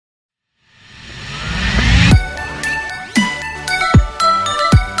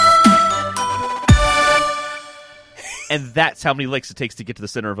And that's how many licks it takes to get to the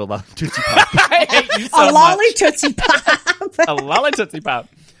center of a Tootsie Pop. I hate you so A lolly Tootsie Pop. A lolly Tootsie Pop.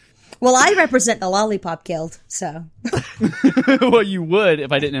 Well, I represent the Lollipop Guild, so. Well, you would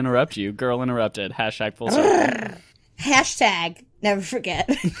if I didn't interrupt you. Girl interrupted. Hashtag full circle. Hashtag never forget.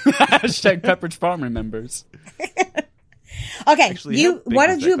 Hashtag Pepperidge Farm remembers. Okay, Actually, how big what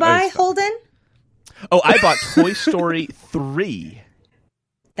is did that you buy, guy's- Holden? Oh, I bought Toy Story 3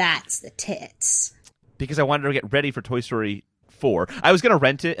 That's the tits. because I wanted to get ready for Toy Story 4. I was going to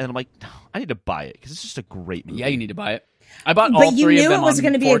rent it, and I'm like, no, I need to buy it because it's just a great movie. Yeah, you need to buy it. I bought all But you three of knew them it was on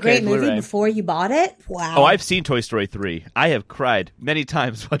going to be a 4K great movie Blu-ray. before you bought it? Wow. Oh, I've seen Toy Story 3. I have cried many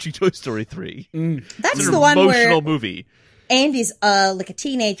times watching Toy Story 3. That's It's an the one emotional where movie. Andy's like a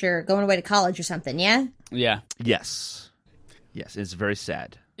teenager going away to college or something, yeah? Yeah. Yes. Yes, it's very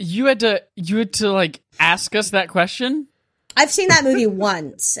sad. You had to like ask us that question? I've seen that movie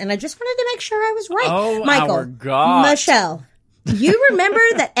once, and I just wanted to make sure I was right. Oh, Michael, our God. Michelle, you remember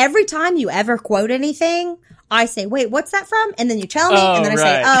that every time you ever quote anything, I say, wait, what's that from? And then you tell me, Oh, and then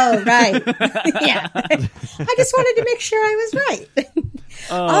right. I say, oh, right. Yeah. I just wanted to make sure I was right.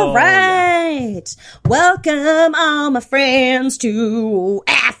 All right. Welcome, all my friends, to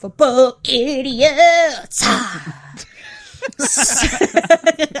Affable Idiots.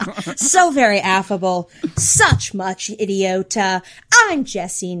 So very affable, such much idiota. I'm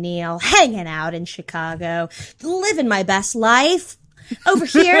Jesse Neal, hanging out in Chicago, living my best life. Over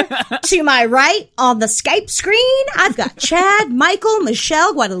here, to my right, on the Skype screen, I've got Chad, Michael,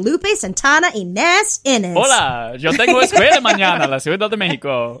 Michelle, Guadalupe, Santana, Inez, Inez. Hola, yo tengo escuela mañana, la Ciudad de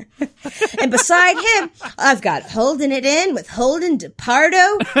México. And beside him, I've got Holding It In with Holden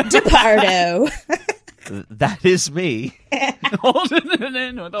DePardo. DePardo. That is me. Holding it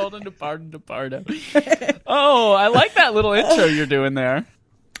in with Holden DePardo. Oh, I like that little intro you're doing there.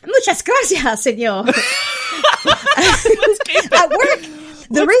 Muchas gracias, señor. At work,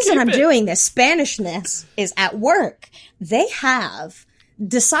 the reason I'm doing this Spanishness is at work, they have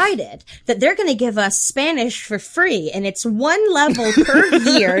decided that they're going to give us Spanish for free, and it's one level per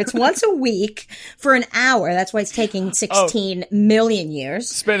year. It's once a week for an hour. That's why it's taking 16 million years.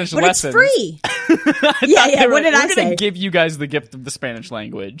 Spanish but lessons. It's free. Yeah. What did I We're say? going to give you guys the gift of the Spanish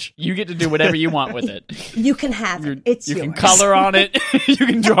language. You get to do whatever you want with it. You can have it. It's you yours. can color on it. You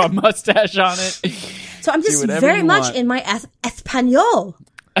can draw a mustache on it. So I'm just whatever very you much want. in my Espanol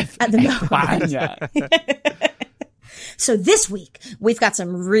at the moment. España. So this week, we've got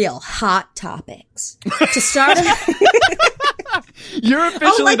some real hot topics. To start, You're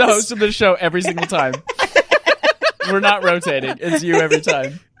officially like the this- host of this show every single time. We're not rotating. It's you every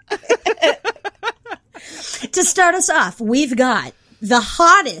time. to start us off, we've got the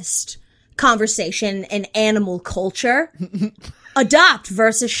hottest conversation in animal culture. Adopt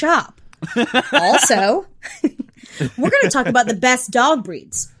versus shop. Also, we're going to talk about the best dog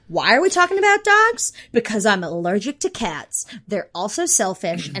breeds. Why are we talking about dogs? Because I'm allergic to cats. They're also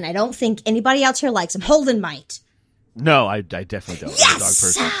selfish, and I don't think anybody else here likes them. Holden might. No, I definitely don't. I'm a dog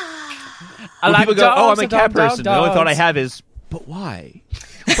person. I When like people go, dogs, oh, I'm a I cat dog person. The only thought I dogs. have is, but why?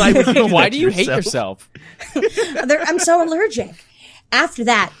 Why would you do Why that do to you hate yourself? I'm so allergic. After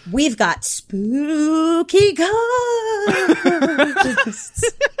that, we've got spooky ghosts.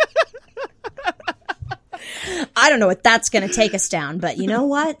 I don't know what that's going to take us down, but you know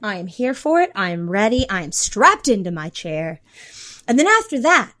what? I am here for it. I am ready. I am strapped into my chair. And then after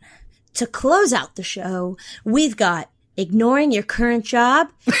that, to close out the show, we've got ignoring your current job.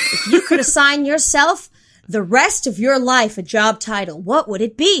 If you could assign yourself the rest of your life a job title, what would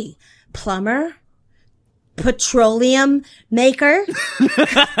it be? Plumber? Petroleum maker?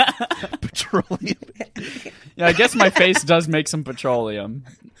 Petroleum. Yeah, I guess my face does make some petroleum.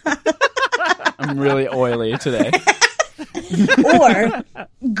 I'm really oily today. Or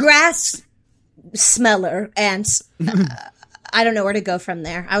grass smeller? And I don't know where to go from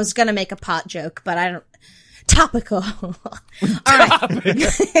there. I was going to make a pot joke, but I don't. Topical. All right.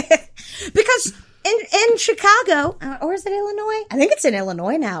 Because in Chicago, or is it Illinois? I think it's in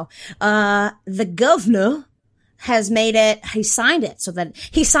Illinois now. The governor has made it, he signed it so that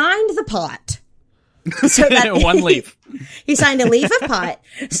he signed the pot. So that One leaf. He signed a leaf of pot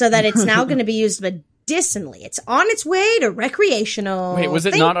so that it's now going to be used medicinally. It's on its way to recreational. Wait, was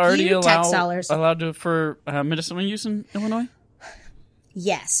it Thank not already you, tax dollars. allowed to, for medicinal use in Illinois?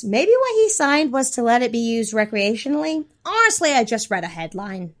 Yes. Maybe what he signed was to let it be used recreationally. Honestly, I just read a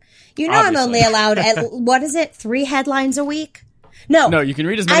headline. You know, Obviously. I'm only allowed, what is it, 3 headlines a week? No, You can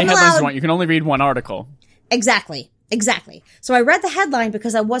read as many I'm headlines as you allowed- want. You can only read one article. Exactly. So I read the headline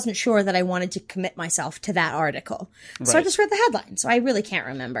because I wasn't sure that I wanted to commit myself to that article. So I Right. just read the headline. So I really can't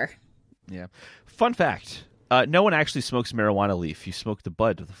remember. Yeah. Fun fact. No one actually smokes marijuana leaf. You smoke the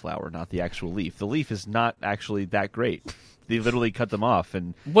bud of the flower, not the actual leaf. The leaf is not actually that great. They literally cut them off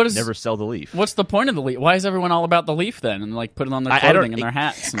and never sell the leaf. What's the point of the leaf? Why is everyone all about the leaf then, and like put it on their clothing and their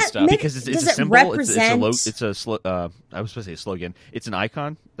hats and stuff? Because it's a symbol. Represent... I was supposed to say a slogan. It's an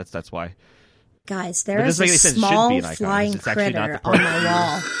icon. That's why. Guys, there is a small flying critter on my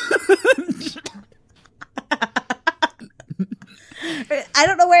wall. I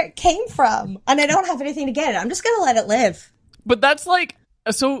don't know where it came from, and I don't have anything to get it. I'm just gonna let it live. But that's like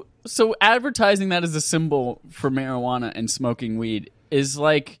so advertising that as a symbol for marijuana and smoking weed is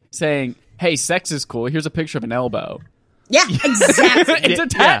like saying, "Hey, sex is cool. Here's a picture of an elbow." Yeah, exactly. It's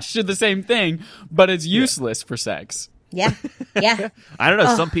attached to the same thing, but it's useless for sex. Yeah. I don't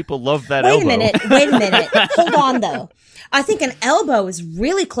know. Some people love that Wait elbow. Wait a minute. Hold on, though. I think an elbow is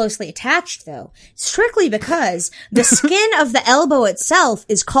really closely attached, though, strictly because the skin of the elbow itself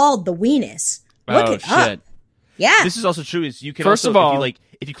is called the weenus. Look it up. Yeah. This is also true. Is you can First also, of all,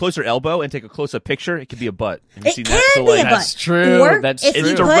 if you close your elbow and take a close-up picture, it could be a butt. Have you It seen can that? be a butt. That's true. Or That's if true. you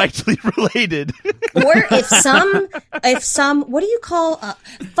It's put- directly related. Or if some, what do you call,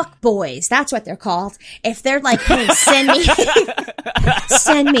 fuck boys? That's what they're called. If they're like, hey,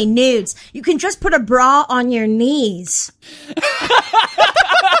 send me nudes. You can just put a bra on your knees.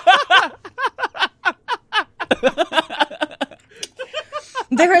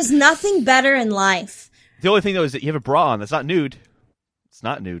 There is nothing better in life. The only thing though is that you have a bra on. That's not nude. It's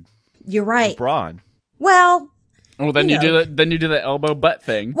not nude. You're right. Bra on. Well, Well, then You you do the elbow butt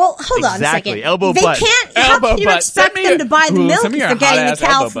thing. hold on a Exactly. second. Elbow they butt. can't. How Elbow can you butt. expect Send me them to buy the your- milk send if me your they're getting the hot-ass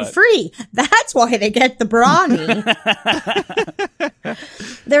cow elbow for butt. free? That's why they get the brawny.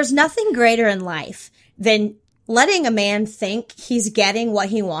 There's nothing greater in life than letting a man think he's getting what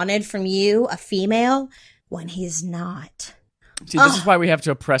he wanted from you, a female, when he's not. See, this is why we have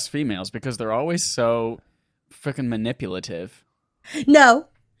to oppress females, because they're always so freaking manipulative. No.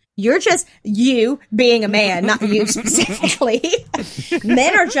 You're just you being a man, not you specifically.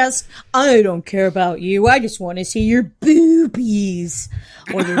 Men are just, I don't care about you. I just want to see your boobies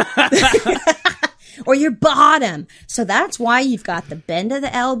or your, or your bottom. So that's why you've got the bend of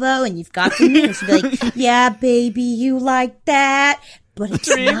the elbow and you've got the knees. To be like, yeah, baby, you like that. But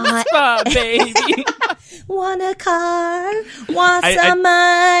it's not. Spot, baby. Want a car? Want some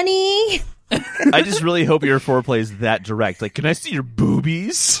money? I just really hope your foreplay is that direct. Like, can I see your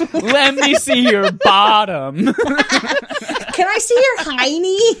boobies? Let me see your bottom. Can I see your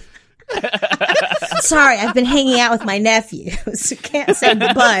hiney? Sorry, I've been hanging out with my nephews. Can't say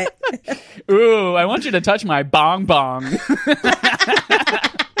the butt. Ooh, I want you to touch my bong bong.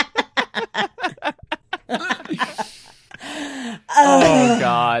 Oh,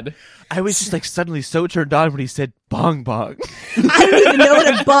 God. I was just like suddenly so turned on when he said bong bong. I don't even know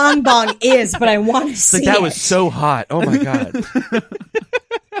what a bong bong is, but I want to see Like that it. was so hot. Oh my god.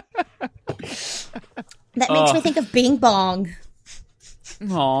 That makes me think of Bing Bong.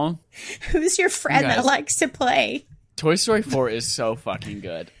 Aw. Who's your friend You guys- that likes to play? Toy Story 4 is so fucking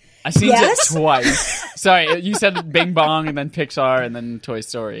good. I've seen Yes? it twice. Sorry, you said Bing Bong and then Pixar and then Toy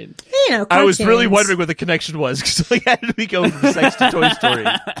Story. You know, I was really cartoons. wondering what the connection was because like, how did we go from sex to Toy Story?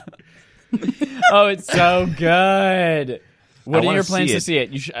 Oh, it's so good. What are wanna your plans see to it. see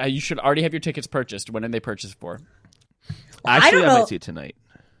it? You should already have your tickets purchased. When are they purchased for? Actually, don't I know. might see it tonight.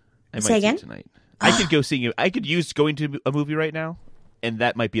 I might Say see again? it tonight. I could go seeing it. I could use going to a movie right now, and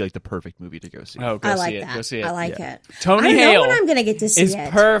that might be like the perfect movie to go see. Oh, go I see like it. that. Go see it. I like it. Tony I know Hale when I'm going to get to see is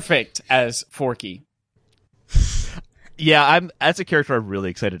it. perfect as Forky. Yeah, that's a character I'm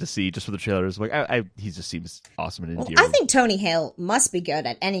really excited to see just for the trailers. Like, he just seems awesome and endearing. I think Tony Hale must be good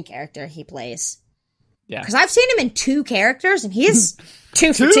at any character he plays. Yeah. Because I've seen him in 2 characters, and he's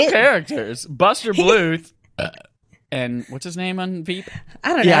 2 for 2. Two characters. Buster Bluth. And what's his name on Veep? I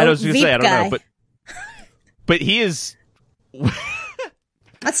don't know. Yeah, I was going to Veep say I don't guy. know, but he is.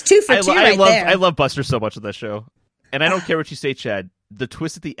 That's 2 for 2 right there. I love Buster so much on that show, and I don't care what you say, Chad. The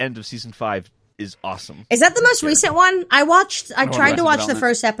twist at the end of season 5 is awesome. Is that the most recent one? I tried to Arrested watch the Development.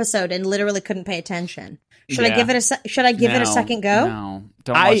 first episode and literally couldn't pay attention. Should Yeah. I give it a second go? No.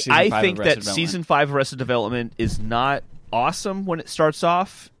 Don't watch season I 5 think of that Arrested season 5 of Arrested Development is not awesome when it starts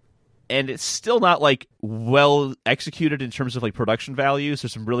off, and it's still not like well executed in terms of like production values.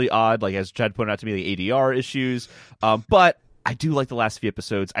 There's some really odd, like as Chad pointed out to me, like ADR issues. But I do like the last few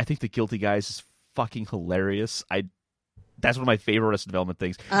episodes. I think The Guilty Guys is fucking hilarious. That's one of my favorite Arrested Development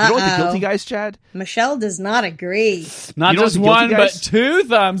things. You know what The Guilty Guys, Chad? Michelle does not agree. Not You know just what the one, Guilty but Guys- 2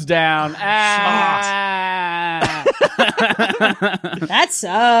 thumbs down. Ah. That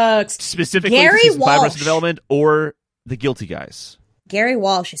sucks. Specifically Gary to season 5 Walsh. Arrested Development or The Guilty Guys? Gary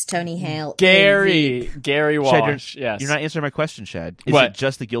Walsh is Tony Hale. Gary Shad, Walsh. Yes. You're not answering my question, Shad. Is What? it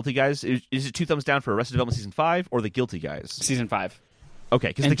just The Guilty Guys? Is it 2 thumbs down for Arrested Development Season 5 or The Guilty Guys? Season 5. Okay,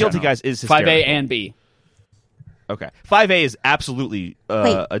 because In The Guilty general. Guys is hysterical. 5A and B. Okay. 5A is absolutely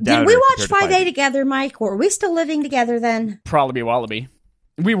Wait, a did downer we watch compared to 5A together, Mike? Or were we still living together then? Probably Wallaby.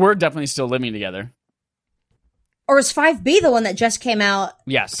 We were definitely still living together. Or is 5B the one that just came out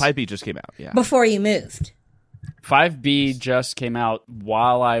Yes. 5B just came out, yeah. before you moved? 5B just came out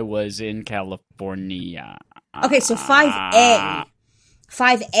while I was in California. Okay, so 5A.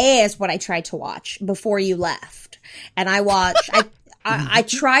 5A is what I tried to watch before you left. And I watched I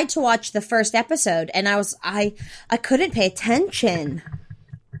tried to watch the first episode and I couldn't pay attention.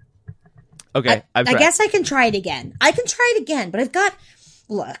 Okay, I guess I can try it again. But I've got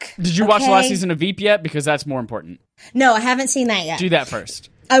look. Did you watch the last okay? season of Veep yet? Because that's more important. No, I haven't seen that yet. Do that first.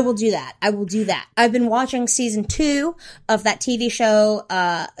 I will do that. I've been watching season 2 of that TV show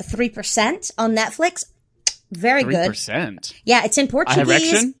 3% on Netflix. Very good. 3%. Yeah, it's in Portuguese.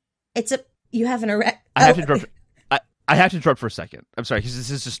 Erection? You have an erection. I have to interrupt. I have to interrupt for a second. I'm sorry, because this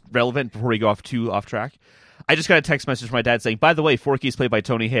is just relevant before we go off track. I just got a text message from my dad saying, "By the way, Forky is played by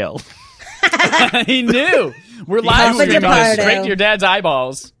Tony Hale." He knew. We're live Papa streaming this DePardo. straight to your dad's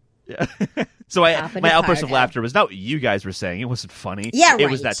eyeballs. Yeah. So Papa my outburst of DePardo. laughter was not what you guys were saying. It wasn't funny. Yeah, It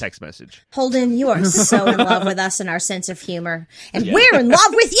was right. that text message. Holden, you are so in love with us and our sense of humor, and we're in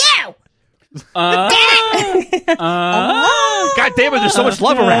love with you. God damn it! There's so much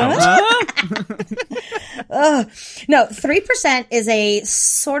love around. No, 3% is a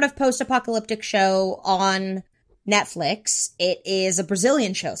sort of post-apocalyptic show on Netflix. It is a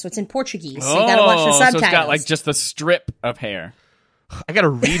Brazilian show, so it's in Portuguese. So you gotta watch the subtitles. So it's got like just the strip of hair. I gotta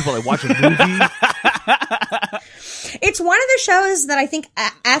read while I watch a movie. It's one of the shows that I think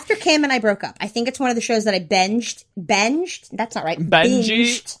after Cam and I broke up, I think it's one of the shows that I binged. That's not right.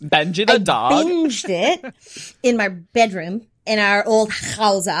 Benji the dog. Binged it in my bedroom in our old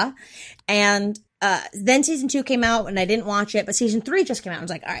hausa. And then season 2 came out and I didn't watch it, but season 3 just came out. I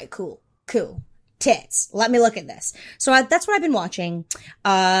was like, all right, cool. Tits. Let me look at this. So that's what I've been watching.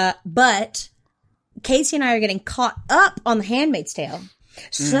 But Casey and I are getting caught up on The Handmaid's Tale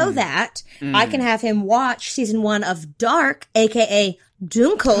so that I can have him watch season 1 of Dark, aka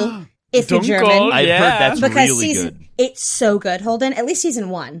Dunkel, if you're Dunkel. German. I've Yeah. heard that's Because really good. it's so good, Holden. At least season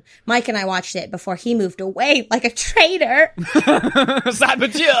 1. Mike and I watched it before he moved away like a traitor.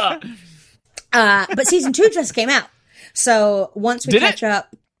 Saboteur. But season 2 just came out. So once we Did catch it?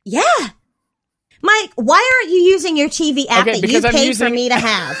 up. Yeah. Mike, why aren't you using your TV app Okay, that you because I'm paid using- for me to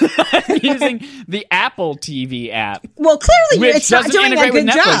have? I'm using the Apple TV app, Well, clearly which it's not doesn't doing a integrate with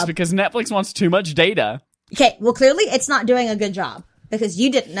good Netflix job. because Netflix wants too much data. Okay, well, clearly it's not doing a good job because you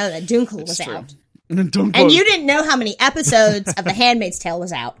didn't know that Dunkel was true. out. Dunkel. And you didn't know how many episodes of The Handmaid's Tale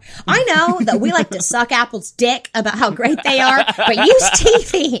was out. I know that we like to suck Apple's dick about how great they are, but use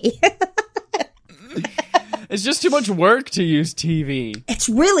TV. It's just too much work to use TV. It's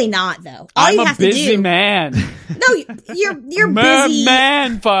really not, though. All I'm you a have busy to do. man. No, you're busy.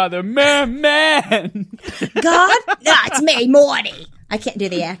 Man, father. Man. God, no, it's Mary Morty. I can't do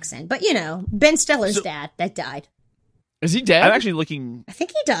the accent, but you know, Ben Stiller's dad that died. Is he dead? I'm actually looking. I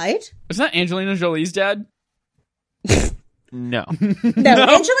think he died. Is that Angelina Jolie's dad? No. No,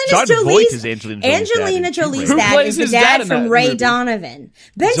 Angelina John Jolie's Voight is Angelina Jolie's dad. Who dad plays is the his dad dad in from that Ray movie? Donovan.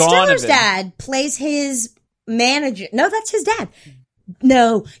 Ben Donovan. Stiller's dad plays his manager. No, that's his dad.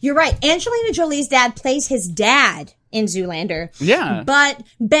 No, you're right. Angelina Jolie's dad plays his dad in Zoolander. Yeah. But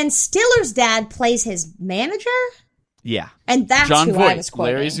Ben Stiller's dad plays his manager? Yeah. And that's John who I Voight, was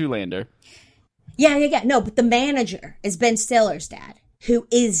quoting. Larry Zoolander. Yeah. No, but the manager is Ben Stiller's dad, who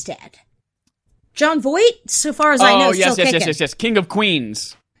is dead. John Voight, so far as I know, is still kicking. yes. King of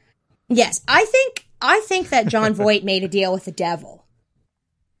Queens. Yes, I think that John Voight made a deal with the devil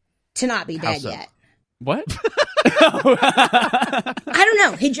to not be dead so? yet. What? I don't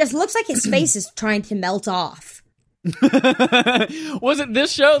know. He just looks like his face is trying to melt off. Was it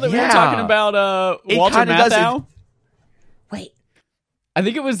this show that we were Yeah. talking about It Walter kinda does. Matthau? Wait, I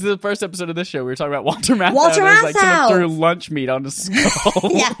think it was the first episode of this show. We were talking about Walter Matthau. Walter and it was like Matthau. someone threw lunch meat on his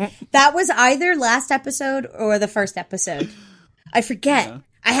skull. yeah, that was either last episode or the first episode. I forget. Yeah.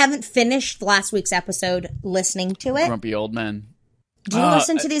 I haven't finished last week's episode listening to it. Grumpy old men. Do you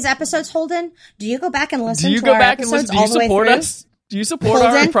listen to these episodes, Holden? Do you go back and listen Do you to go our back and episodes listen? Do you all the way support through? us? Do you support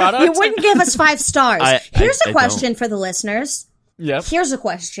our Holden, product? you wouldn't give us 5 stars. Here's I a question for the listeners. Yep. Here's a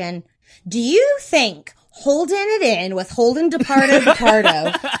question. Do you think Holding It In with Holden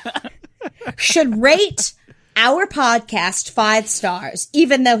DePardo should rate our podcast 5 stars,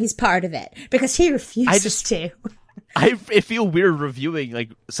 even though he's part of it? Because he refuses to. I feel weird reviewing like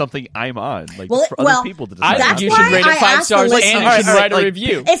something I'm on, like Well, for other people to decide. I think That's you should why rate I it 5 asked stars the and you listeners. should write a Like,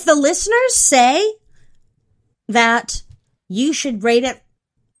 review. If the listeners say that you should rate it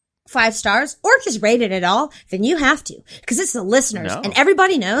 5 stars or just rate it at all, then you have to, because it's the listeners, No. and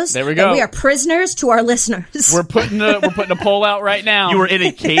everybody knows There we that go. we are prisoners to our listeners. We're putting a poll out right now. You were in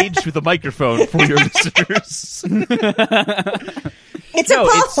a cage with a microphone for your listeners. It's No,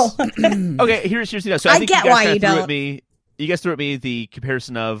 a poll. Okay, here's the deal. So I I think get you guys why kinda you threw don't. at me. You guys threw at me the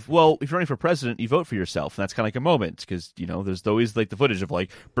comparison of, well, if you're running for president, you vote for yourself, and that's kind of like a moment because there's always like the footage of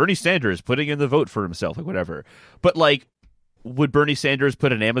like Bernie Sanders putting in the vote for himself, like whatever. But like, would Bernie Sanders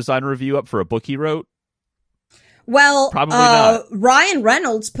put an Amazon review up for a book he wrote? Well, Probably not. Ryan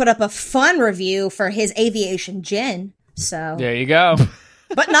Reynolds put up a fun review for his aviation gin, so There you go.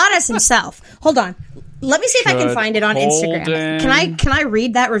 but not as himself. Hold on. Let me see if I can Should find it on Instagram. Holden- Can I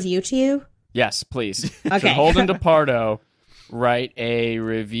read that review to you? Yes, please. Okay. Should Holden DePardo write a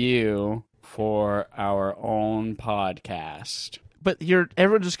review for our own podcast? But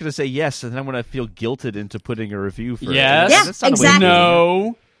everyone's just going to say yes, and then I'm going to feel guilted into putting a review for Yes. it. Yeah, That's not a way to exactly. do it.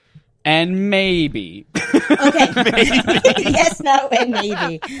 No, and maybe. Okay. Yes, no, and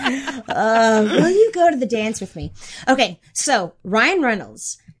maybe. Will you go to the dance with me? Okay, so Ryan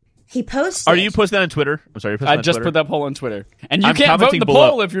Reynolds, he posted. Are you posting that on Twitter? I'm sorry, you're posting I that on just Twitter? put that poll on Twitter. And you I'm can't vote in commenting the below.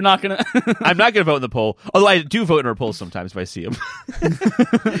 poll if you're not going to. I'm not going to vote in the poll, although I do vote in our polls sometimes if I see them.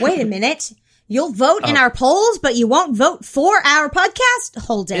 Wait a minute. You'll vote in our polls, but you won't vote for our podcast?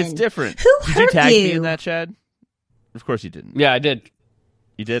 Holden. It's different. Who Did hurt you tag you? me in that, Chad? Of course you didn't. Yeah, I did.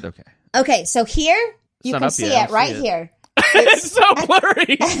 You did? Okay. Okay, so here, you not can up see yet. it I right see it. here. It's so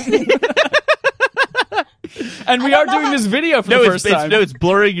blurry. And we are know doing how- this video for No, the it's, first it's, time. no, it's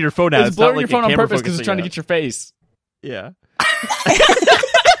blurring your phone out. It's not blurring like your phone a on camera purpose because it's focusing trying to out. get your face. Yeah.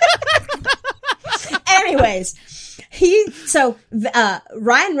 Anyways,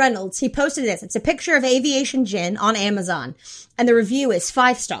 Ryan Reynolds, he posted this. It's a picture of aviation gin on Amazon, and the review is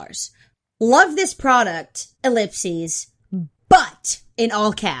 5 stars. Love this product, ellipses, but in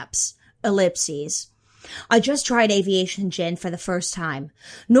all caps, ellipses. I just tried aviation gin for the first time.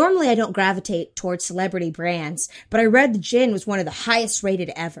 Normally I don't gravitate towards celebrity brands, but I read the gin was one of the highest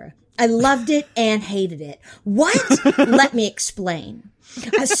rated ever. I loved it and hated it. What? Let me explain.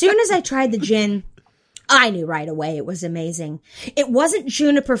 As soon as I tried the gin, I knew right away it was amazing. It wasn't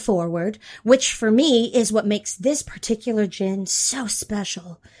juniper forward, which for me is what makes this particular gin so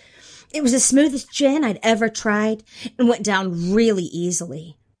special. It was the smoothest gin I'd ever tried and went down really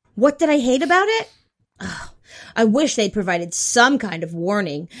easily. What did I hate about it? Oh, I wish they'd provided some kind of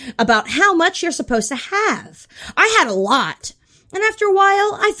warning about how much you're supposed to have. I had a lot, and after a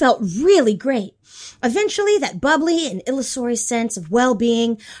while, I felt really great. Eventually, that bubbly and illusory sense of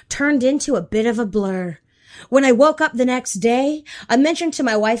well-being turned into a bit of a blur. When I woke up the next day, I mentioned to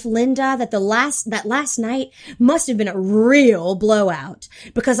my wife Linda that that last night must have been a real blowout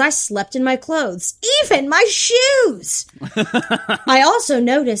because I slept in my clothes, even my shoes. I also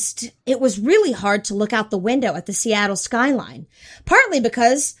noticed it was really hard to look out the window at the Seattle skyline, partly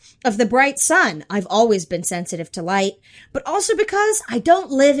because of the bright sun. I've always been sensitive to light, but also because I don't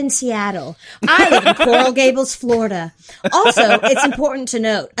live in Seattle. I live in Coral Gables, Florida. Also, it's important to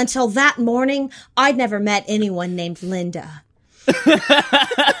note, until that morning, I'd never met anyone named Linda.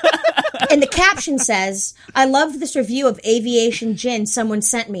 And the caption says, I loved this review of aviation gin someone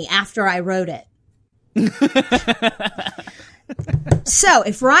sent me after I wrote it. So,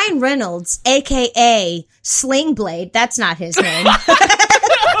 if Ryan Reynolds, a.k.a. Sling Blade, that's not his name.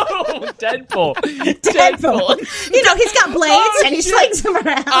 Deadpool. Deadpool. He's got blades and he shit. slings them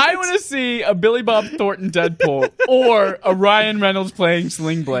around. I want to see a Billy Bob Thornton Deadpool or a Ryan Reynolds playing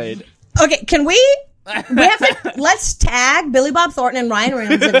Sling Blade. Okay, can we have to, let's tag Billy Bob Thornton and Ryan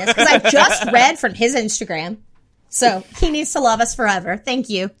Reynolds in this, because I just read from his Instagram. So, he needs to love us forever. Thank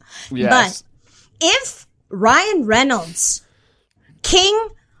you. Yes. But if Ryan Reynolds, king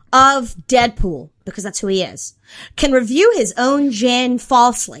of Deadpool, because that's who he is, can review his own gin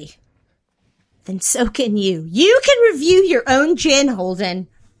falsely, then so can you. You can review your own gin, Holden.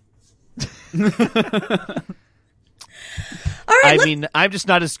 All right, I mean, I'm just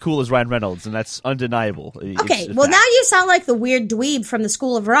not as cool as Ryan Reynolds, and that's undeniable. okay, well, now you sound like the weird dweeb from the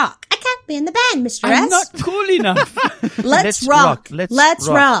School of Rock. I can't be in the band, Mr. I'm S. not cool enough. Let's Let's rock. rock. Let's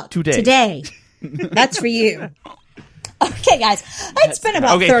rock. Today. That's for you. Okay, guys. It's been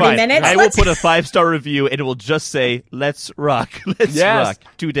about Okay, 30 fine. minutes. I will Let's- put a 5-star review, and it will just say, let's rock. Let's Yes. rock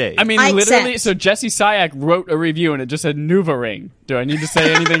today. I mean, I literally, accept. so Jesse Syack wrote a review and it just said Nuva Ring. Do I need to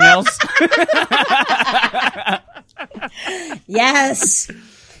say anything else? Yes.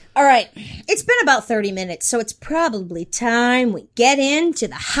 All right. It's been about 30 minutes, so it's probably time we get into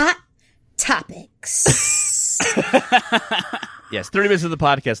the hot topics. Yes, 30 minutes of the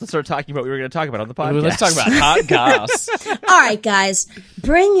podcast. Let's start talking about what we were going to talk about on the podcast. Ooh, let's talk about hot goss. All right, guys,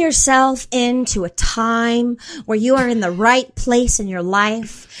 bring yourself into a time where you are in the right place in your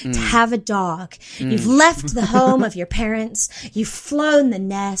life to have a dog. You've left the home of your parents. You've flown the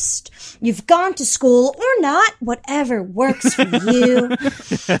nest. You've gone to school or not, whatever works for you.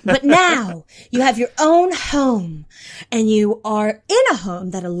 But now you have your own home and you are in a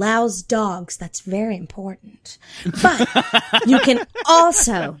home that allows dogs. That's very important. But you can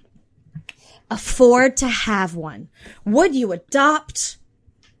also afford to have one. Would you adopt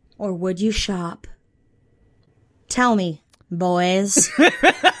or would you shop? Tell me, boys.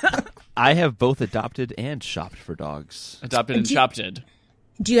 I have both adopted and shopped for dogs. Adopted and shopted.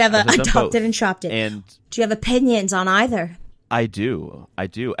 Do you have I've done adopted both. and shopped it? And Do you have opinions on either? I do.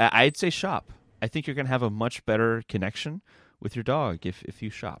 I'd say shop. I think you're going to have a much better connection with your dog if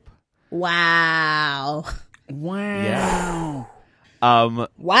you shop. Wow. Wow. Yeah. Wow.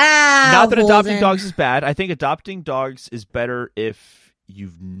 Not that adopting Holden. dogs is bad. I think adopting dogs is better if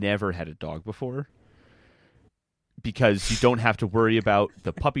you've never had a dog before, because you don't have to worry about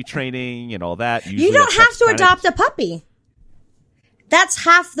the puppy training and all that. You Usually don't that have stuff's to kinda- adopt a puppy. That's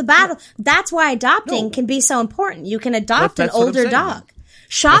half the battle. That's why adopting can be so important. You can adopt That's an what I'm older saying. dog. what I'm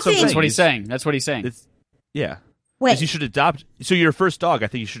Shopping. That's what he's saying. That's what he's saying. It's, yeah. Wait. 'Cause you should adopt. So your first dog, I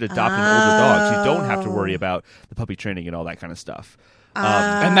think you should adopt an older dog, so you don't have to worry about the puppy training and all that kind of stuff.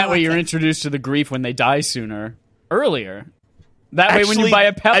 And that way you're introduced to the grief when they die sooner, earlier. That way when you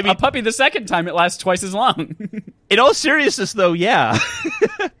Actually, buy I mean- a puppy the second time, it lasts twice as long. In all seriousness, though, yeah,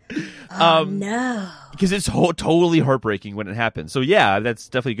 No. because it's totally heartbreaking when it happens. So yeah, that's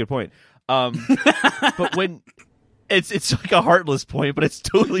definitely a good point. But when it's like a heartless point, but it's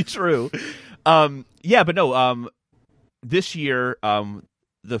totally true. Yeah, but no. This year,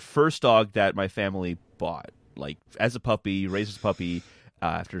 the first dog that my family bought, like as a puppy, raised as a puppy,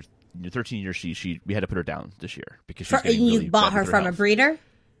 after 13 years, we had to put her down this year because she's getting really You bought bad her with from a health. breeder?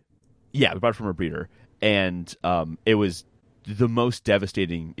 Yeah, we bought it from a breeder, and it was the most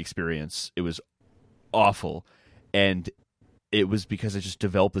devastating experience. It was awful, and it was because I just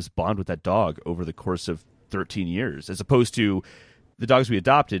developed this bond with that dog over the course of 13 years, as opposed to the dogs we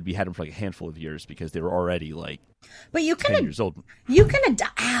adopted. We had them for like a handful of years because they were already like But you 10 can years old. you can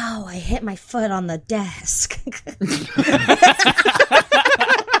adopt. Ow! I hit my foot on the desk.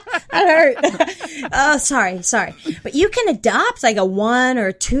 That hurt. Oh, sorry. But you can adopt like a 1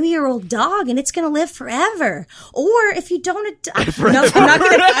 or 2 year old dog, and it's going to live forever. Or if you don't adopt, no, I'm not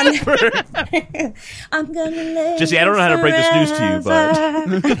going to. I'm going to live. Jesse, I don't know how to break this news to you, but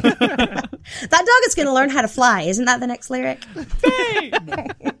that dog is going to learn how to fly. Isn't that the next lyric?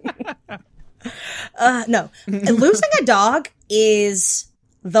 No, losing a dog is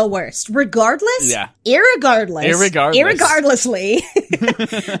the worst, regardless. Yeah. Irregardlessly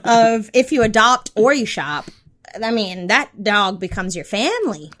of if you adopt or you shop. I mean, that dog becomes your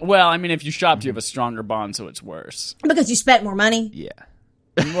family Well, I mean, if you shopped, you have a stronger bond, so it's worse. because you spent more money. yeah.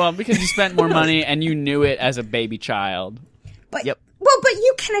 Well, because you spent more money and you knew it as a baby child. But Yep. but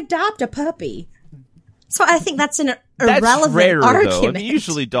you can adopt a puppy. So I think that's an That's irrelevant rare, argument. though. I mean,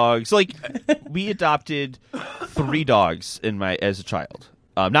 usually dogs, like we adopted 3 dogs as a child,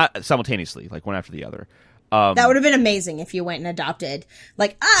 not simultaneously, like one after the other. That would have been amazing if you went and adopted.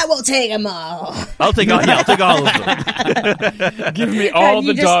 Like, I will take them all. I'll take all of them. Give me all And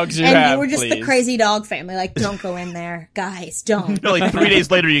the you dogs you and have, you were just please. the crazy dog family. Like, don't go in there, guys. Don't. Like 3 days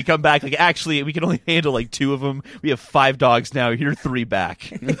later, you come back. Like, actually, we can only handle like 2 of them. We have 5 dogs now. You're 3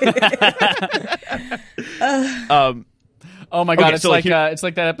 back. Oh my god, Okay, it's so, like here- it's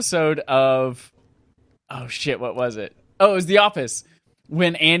like that episode of oh shit, what was it? Oh, it was The Office.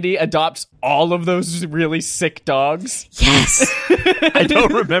 When Andy adopts all of those really sick dogs. Yes. I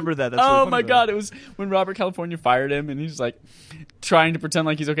don't remember that. That's really Oh funny, my though. god, it was when Robert California fired him and he's like trying to pretend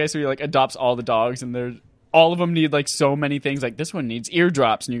like he's okay, so he like adopts all the dogs and they're all of them need like so many things. Like this one needs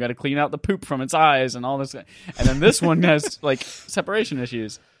eardrops and you got to clean out the poop from its eyes and all this. And then this one has like separation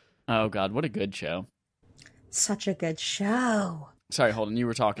issues. Oh god, what a good show. Such a good show. Sorry, Holden, you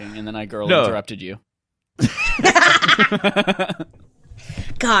were talking and then I No. interrupted you.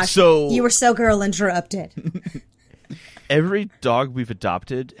 Gosh, So- you were so girl interrupted. Every dog we've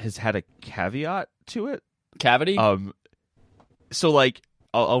adopted has had a caveat to it. Cavity? So like,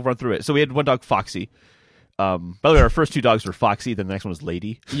 I'll run through it. So we had one dog, Foxy. By the way, our first 2 dogs were Foxy. Then the next one was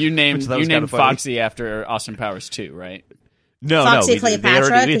Lady. You named that was you named kinda funny. Foxy after Austin Powers 2, right? No, Foxy no,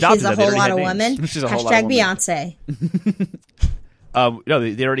 Cleopatra, we because she's adopted a them. They whole already lot had of names. women. She's a whole lot of Hashtag women. Beyonce. No,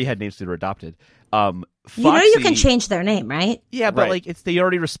 they already had names that were adopted. You Foxy, know you can change their name, right? Yeah, but Right. they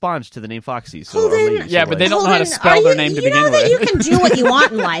already respond to the name Foxy. So, Well, or then- lady, so, Yeah, but they don't know how to Holden, spell are their you- name to you begin know that with. you can do what you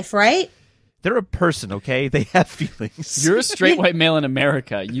want in life, right? They're a person, okay? They have feelings. You're a straight white male in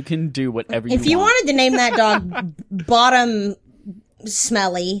America. You can do whatever you If you want. wanted to name that dog Bottom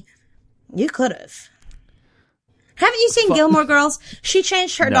Smelly, you could have. Haven't you seen Gilmore Girls? She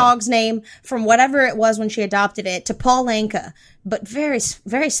changed her No. dog's name from whatever it was when she adopted it to Paul Anka, but very,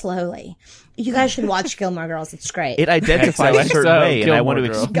 very slowly. You guys should watch Gilmore Girls. It's great. It identifies a certain XOXO way, and I want to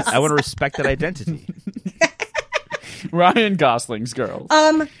Gilmore Girls. I want to respect that identity. Ryan Gosling's girls.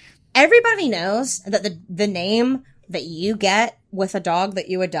 Everybody knows that the name that you get with a dog that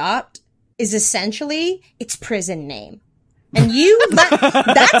you adopt is essentially its prison name. And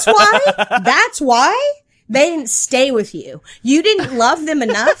that's why they didn't stay with you. You didn't love them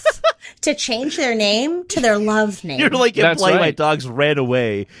enough to change their name to their love name. You're like That's implying my right. dogs ran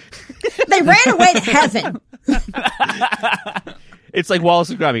away. They ran away to heaven. It's like Wallace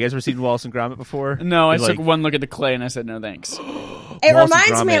and Gromit. You guys ever seen Wallace and Gromit before? No, I It's took like, one look at the clay and I said no thanks. It Wallace and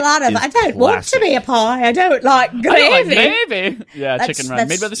reminds me a Gromit lot of, is I don't want to classic. be a pie. I don't like I don't like gravy. maybe. Yeah, That's- Chicken Run. that's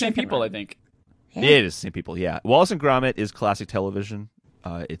Made by the same Chicken people, Run. I think. Yeah, it is the same people. Yeah, Wallace and Gromit is classic television.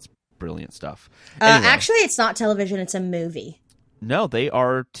 It's brilliant stuff. Anyway, Actually, it's not television. It's a movie. no, they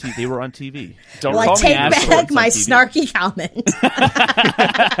are. They were on TV. Don't Well, I call me take asshole. back my on TV. snarky comment.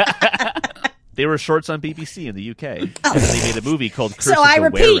 They were shorts on BBC in the UK. And they made a movie called Curse So of I the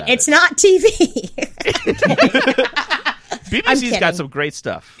repeat, Were-Rabbit. it's not TV. BBC's kidding. got some great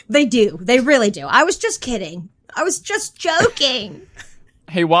stuff. They do. They really do. I was just kidding. I was just joking.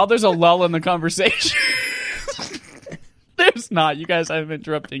 Hey, while there's a lull in the conversation, there's not. You guys, I'm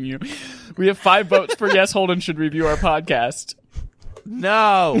interrupting you. We have 5 votes for yes, Holden should review our podcast.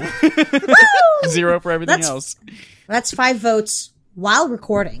 No, 0 for everything That's- else. That's 5 votes while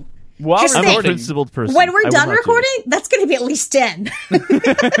recording. While Just I'm a think. recording, principled person. When I we're will done not do it. recording, that's going to be at least 10.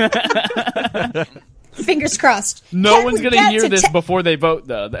 Fingers crossed. no Can one's we going to get hear this 10? before they vote,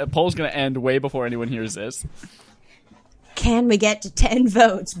 though. The poll's going to end way before anyone hears this. Can we get to 10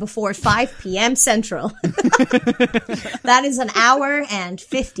 votes before 5 p.m. Central? That is an hour and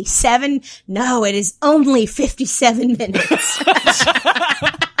 57. No, it is only 57 minutes.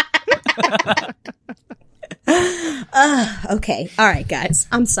 Okay. All right, guys.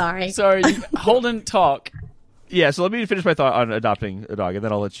 I'm sorry. Sorry, Holden, talk. Yeah, so let me finish my thought on adopting a dog, and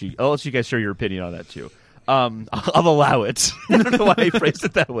then I'll let you guys share your opinion on that too. I'll allow it. I don't know why I phrased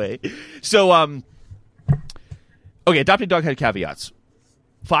it that way. So, okay, adopting dog had caveats.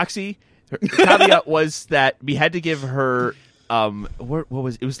 Foxy, her caveat was that we had to give her what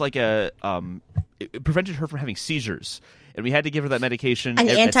was it? Was like a it prevented her from having seizures, and we had to give her that medication. An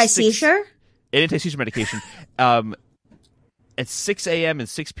at anti-seizure? an anti-seizure medication at 6 a.m. and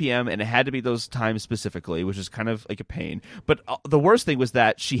 6 p.m., and it had to be those times specifically, which is kind of like a pain. But the worst thing was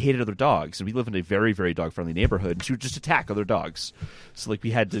that she hated other dogs, and we live in a very, very dog-friendly neighborhood, and she would just attack other dogs. So, like,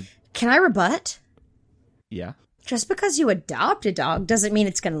 we had to... Can I rebut? Yeah. Just because you adopt a dog doesn't mean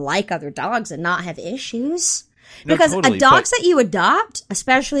it's going to like other dogs and not have issues. No, Because totally, dogs but- that you adopt,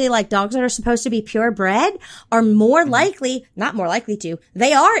 especially like dogs that are supposed to be purebred, are more Mm-hmm. likely, not more likely to,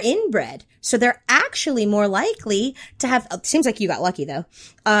 they are inbred. So they're actually more likely to have, seems like you got lucky though,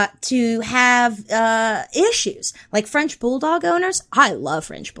 to have, issues. Like French Bulldog owners, I love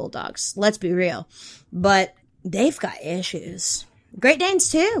French Bulldogs, let's be real. But they've got issues. Great Danes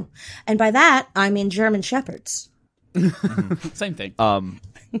too. And by that, I mean German Shepherds. Same thing.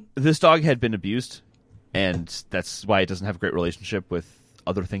 This dog had been abused, and that's why it doesn't have a great relationship with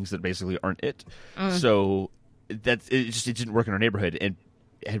other things that basically aren't it. So it didn't work in our neighborhood, and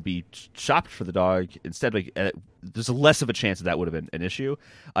had to be shopped for the dog instead. Like, there's a less of a chance that would have been an issue.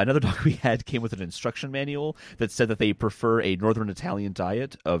 Another dog we had came with an instruction manual that said that they prefer a northern Italian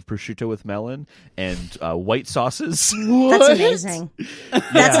diet of prosciutto with melon and white sauces. That's amazing.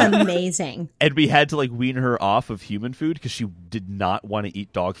 That's amazing. And we had to like wean her off of human food because she did not want to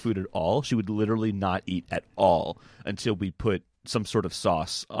eat dog food at all. She would literally not eat at all until we put some sort of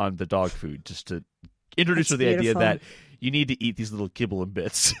sauce on the dog food, just to introduce That's her the beautiful. idea that you need to eat these little kibble and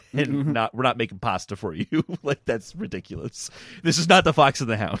bits, and we're not making pasta for you. Like, that's ridiculous. This is not the Fox and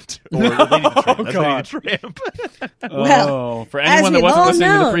the Hound or Lady the Tramp. That's Lady the Tramp. Well, oh, for as anyone that we've wasn't all listening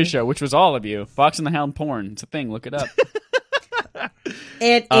to the known. pre-show, which was all of you, Fox and the Hound porn. It's a thing. Look it up.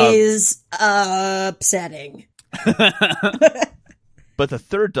 It is upsetting. But the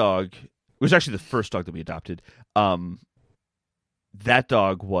third dog was actually the first dog that we adopted. That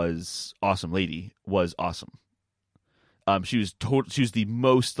dog was awesome. Lady was awesome. She was the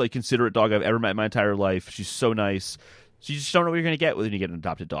most like considerate dog I've ever met in my entire life. She's so nice, So you just don't know what you're going to get when you get an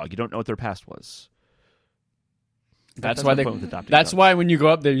adopted dog. You don't know what their past was. That's my why point with adopting That's dogs. why when you go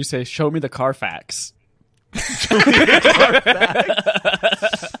up there, you say, "Show me the Carfax."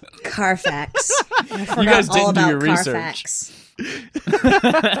 Carfax. I forgot You guys all didn't do about your Carfax.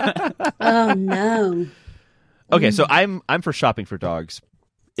 Oh no. Okay, so I'm for shopping for dogs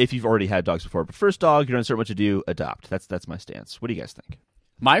if you've already had dogs before. But first dog, you're uncertain what to do, adopt. That's my stance. What do you guys think?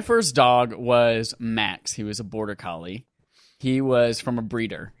 My first dog was Max. He was a border collie. He was from a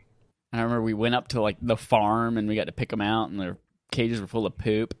breeder. And I remember we went up to like the farm and we got to pick them out, and their cages were full of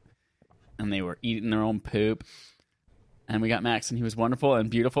poop, and they were eating their own poop. And we got Max, and he was wonderful and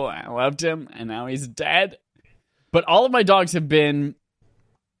beautiful, and I loved him, and now he's dead. But all of my dogs have been,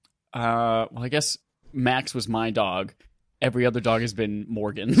 well, I guess Max was my dog. Every other dog has been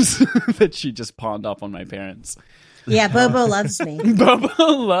Morgan's that she just pawned off on my parents. Yeah, Bobo loves me. Bobo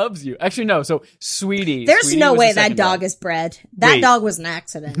loves you. Actually, no. So, Sweetie. There's Sweetie no was way the that second dog is bred. That Wait. dog was an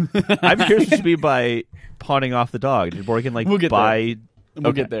accident. I'm curious what you mean by pawning off the dog. Did Morgan We'll get buy? We'll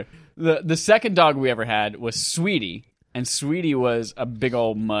Okay. get there. The second dog we ever had was Sweetie, and Sweetie was a big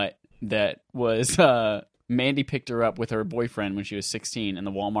old mutt that was Mandy picked her up with her boyfriend when she was 16 in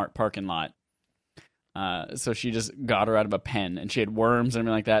the Walmart parking lot. So she just got her out of a pen, and she had worms and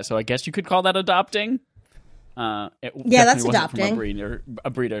everything like that. So I guess you could call that adopting. It Yeah, that's definitely wasn't adopting. From a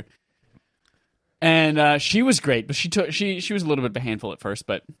breeder. And she was great, but she was a little bit of a handful at first.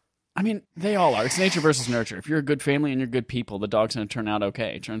 But I mean, they all are. It's nature versus nurture. If you're a good family and you're good people, the dog's going to turn out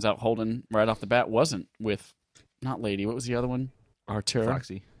okay. Turns out Holden right off the bat wasn't with, not Lady. What was the other one? Artur.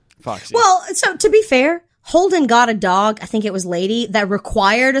 Foxy. Foxy. Well, so to be fair, Holden got a dog, I think it was Lady, that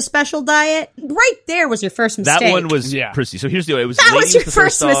required a special diet. Right there was your first mistake. That one was Yeah. Prissy. So here's the deal. It was That Lady was your the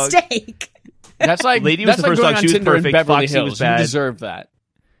first dog. mistake. that's like Lady was that's the like first going dog. on She was Tinder in perfect. Beverly Foxy was Hills. You bad. deserve that.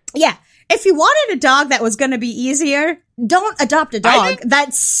 Yeah. If you wanted a dog that was going to be easier, don't adopt a dog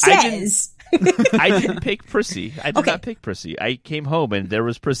that says. I didn't pick Prissy. I did Okay. not pick Prissy. I came home and there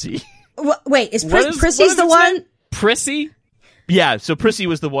was Prissy. Wait, is What is- Prissy's what is the its one? name? Prissy? Yeah, so Prissy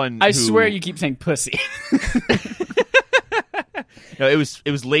was the one. I who- swear you keep saying pussy. No, it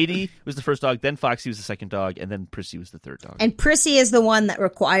was Lady was the first dog, then Foxy was the second dog, and then Prissy was the third dog. And Prissy is the one that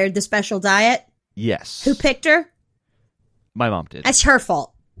required the special diet. Yes, Who picked her? my mom did. That's her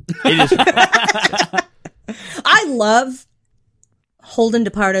fault. It is. I love Holden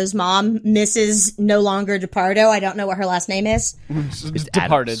DePardo's mom, Mrs. No Longer DePardo. I don't know what her last name is.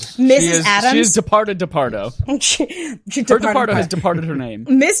 Departed. Adams. Mrs. Adams? She is departed Depardo. She Her departed Depardo has her. departed her name.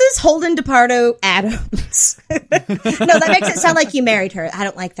 Mrs. Holden DePardo Adams. No, that makes it sound like you married her. I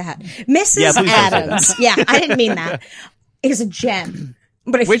don't like that. Mrs. Yeah, please don't say Adams. Yeah, I didn't mean that. Is a gem.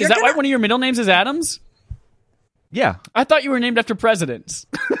 But if Wait, you're is that gonna, why one of your middle names is Adams? Yeah. I thought you were named after presidents.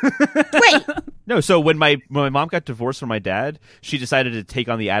 wait, No, so when my mom got divorced from my dad, she decided to take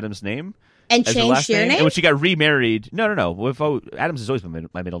on the Adams name and as her changed last your name. name? And when she got remarried, no. Adams has always been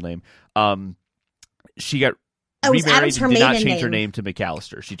my middle name. She got Oh, was remarried Adams her and did not maiden change her name? name to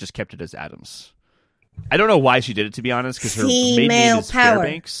McAllister. She just kept it as Adams. I don't know why she did it, to be honest, because her maiden name Female is power.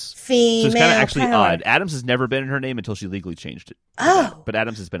 Fairbanks. So Female it's kind of actually power. odd. Adams has never been in her name until she legally changed it. Oh. But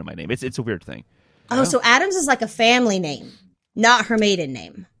Adams has been in my name. It's a weird thing. Oh, so Adams is like a family name, not her maiden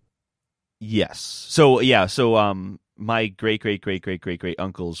name. Yes. So yeah. So my great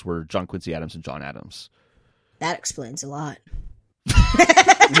uncles were John Quincy Adams and John Adams. That explains a lot.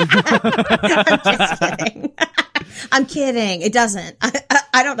 I'm just kidding. I'm kidding. It doesn't.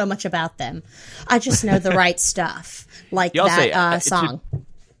 I don't know much about them. I just know the right stuff, like Yeah, I'll say, that it's song.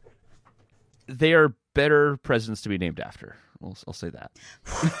 They are better presidents to be named after. I'll say that.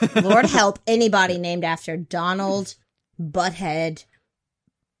 Lord help anybody named after Donald Butthead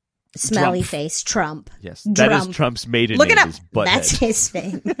Smelly Trump. Face Trump. Yes, that is Trump. Trump's maiden Look name. it up. Is Butthead. That's his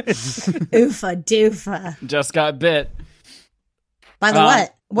name. Oofa doofa. Just got bit. By the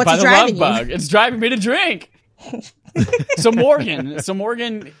what? What's by the driving love you? bug. It's driving me to drink. So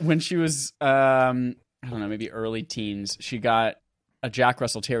Morgan, when she was, I don't know, maybe early teens, she got a Jack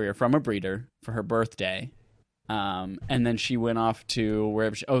Russell Terrier from a breeder for her birthday. And then she went off to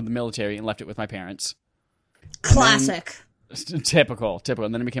wherever the military, and left it with my parents. Classic. Typical.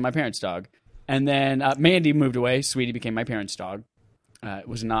 And then it became my parents' dog. And then Mandy moved away. Sweetie became my parents' dog. It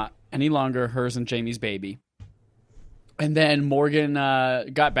was not any longer hers and Jamie's baby. And then Morgan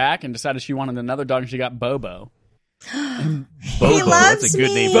got back and decided she wanted another dog, and she got Bobo. Bobo. He loves That's a good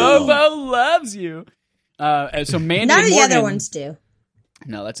me. name. Bobo loves you. And so Mandy None and of the Morgan, other ones do.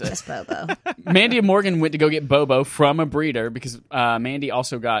 No, that's it. Just Bobo. Mandy and Morgan went to go get Bobo from a breeder because Mandy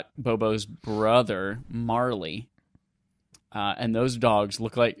also got Bobo's brother, Marley. And those dogs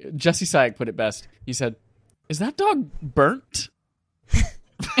look like, Jesse Syke put it best. He said, is that dog burnt?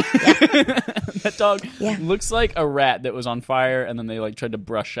 That dog looks like a rat that was on fire, and then they like tried to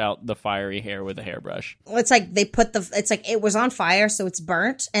brush out the fiery hair with a hairbrush. Well, it's like it's like it was on fire, so it's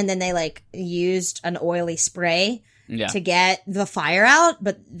burnt, and then they like used an oily spray to get the fire out,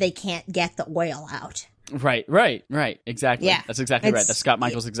 but they can't get the oil out. Right. Exactly. Yeah. That's exactly right. That's Scott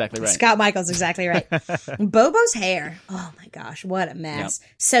Michaels exactly right. Scott Michaels exactly right. Bobo's hair. Oh my gosh, what a mess. Yep.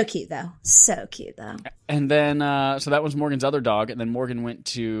 So cute though. And then, so that was Morgan's other dog. And then Morgan went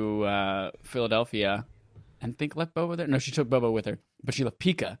to Philadelphia and think left Bobo there. No, she took Bobo with her, but she left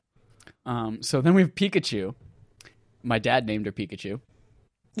Pika. So then we have Pikachu. My dad named her Pikachu.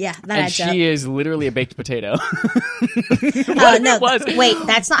 Yeah, that and she is literally a baked potato. No, wait,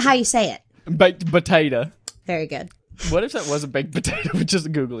 that's not how you say it. Baked potato. Very good. What if that was a baked potato with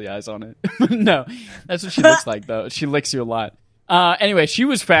just googly eyes on it? No, that's what she looks like, though. She licks you a lot. Anyway, she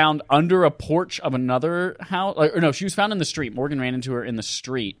was found under a porch of another house. Or no, she was found in the street. Morgan ran into her in the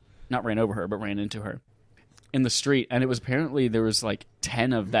street. Not ran over her, but ran into her in the street. And it was apparently there was like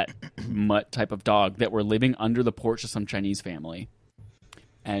 10 of that mutt type of dog that were living under the porch of some Chinese family.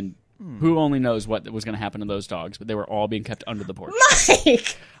 And who only knows what was going to happen to those dogs, but they were all being kept under the porch.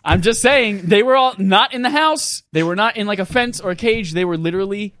 Mike! I'm just saying, they were all not in the house. They were not in like a fence or a cage. They were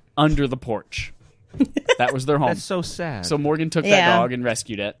literally under the porch. That was their home. That's so sad. So Morgan took that dog and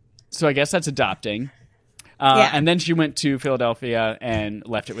rescued it. So I guess that's adopting. And then she went to Philadelphia and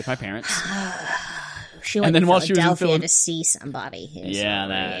left it with my parents. She went to Philadelphia to see somebody.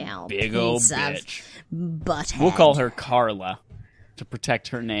 That big old bitch. Butthead. We'll call her Carla to protect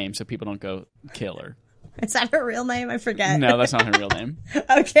her name so people don't go kill her. Is that her real name? I forget. No, that's not her real name.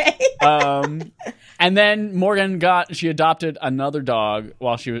 Okay. And then Morgan she adopted another dog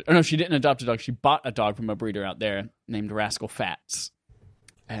while she was... Or no, she didn't adopt a dog. She bought a dog from a breeder out there named Rascal Fats.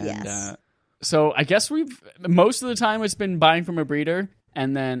 And so I guess most of the time it's been buying from a breeder,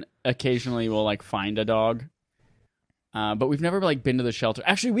 and then occasionally we'll like find a dog. But we've never like been to the shelter.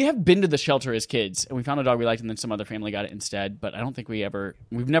 Actually, we have been to the shelter as kids, and we found a dog we liked, and then some other family got it instead. But I don't think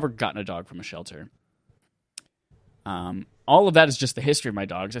we've never gotten a dog from a shelter. All of that is just the history of my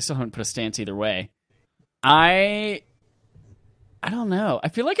dogs. I still haven't put a stance either way. I don't know. I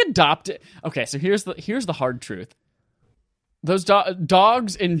feel like adopted. Okay, so here's the hard truth. Those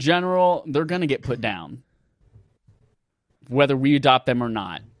dogs in general, they're gonna get put down, whether we adopt them or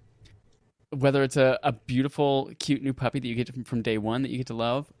not. Whether it's a beautiful, cute new puppy that you get from day one that you get to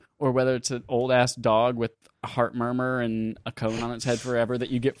love, or whether it's an old-ass dog with a heart murmur and a cone on its head forever that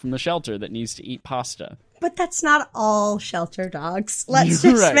you get from the shelter that needs to eat pasta. But that's not all shelter dogs. Let's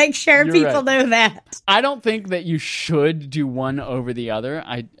just make sure people know that. I don't think that you should do one over the other.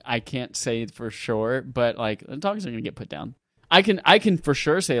 I can't say for sure, but like the dogs are going to get put down. I can for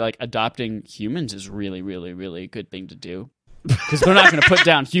sure say like adopting humans is really, really, really a good thing to do because they're not going to put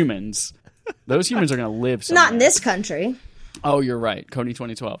down humans. Those humans are going to live somewhere. Not in this country. Oh, you're right. Coney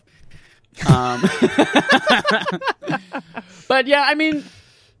 2012. But yeah, I mean,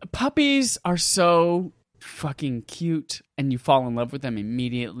 puppies are so fucking cute, and you fall in love with them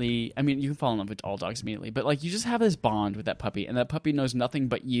immediately. I mean, you can fall in love with all dogs immediately, but like you just have this bond with that puppy, and that puppy knows nothing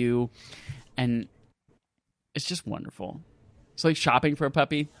but you, and it's just wonderful. So like shopping for a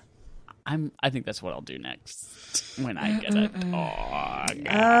puppy, I think that's what I'll do next when I get a dog.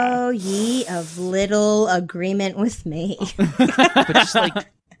 Oh, ye of little agreement with me. But just like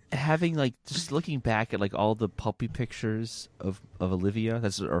having like just looking back at like all the puppy pictures of Olivia,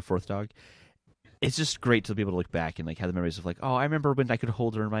 that's our fourth dog. It's just great to be able to look back and like have the memories of like, oh, I remember when I could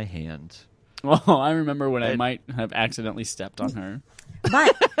hold her in my hand. Well, I remember when I might have accidentally stepped on her.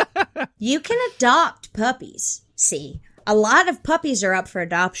 But you can adopt puppies. See, a lot of puppies are up for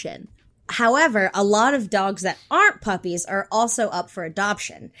adoption. However, a lot of dogs that aren't puppies are also up for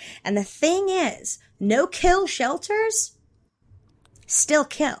adoption. And the thing is, no-kill shelters still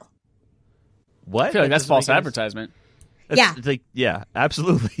kill. What? I feel like that's false advertisement. Yeah,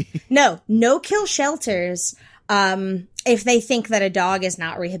 absolutely. No-kill shelters, if they think that a dog is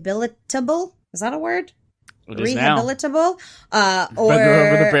not rehabilitable, is that a word? It is rehabilitable, now. Or bend her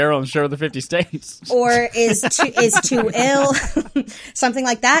over the barrel and show the 50 states, or is too ill, something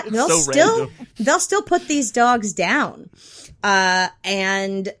like that. They'll still put these dogs down,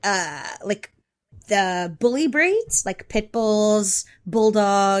 and like the bully breeds, like pit bulls,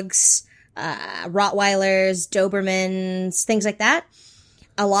 bulldogs, Rottweilers, Dobermans, things like that.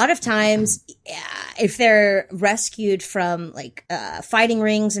 A lot of times, if they're rescued from like fighting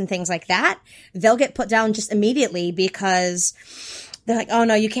rings and things like that, they'll get put down just immediately because they're like, oh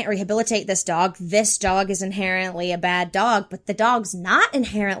no, you can't rehabilitate this dog. This dog is inherently a bad dog, but the dog's not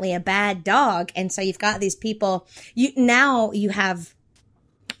inherently a bad dog. And so you've got these people, you have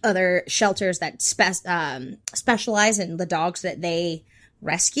other shelters that specialize in the dogs that they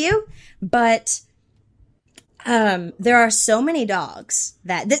rescue. But there are so many dogs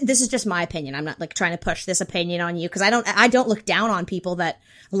that this is just my opinion. I'm not like trying to push this opinion on you because I don't look down on people that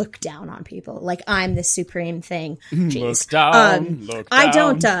look down on people like I'm the supreme thing. Jeez. Look down. I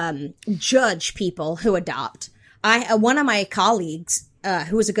don't judge people who adopt. One of my colleagues,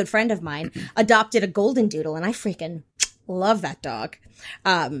 who was a good friend of mine, adopted a golden doodle, and I freaking love that dog.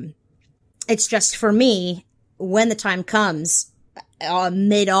 It's just for me, when the time comes,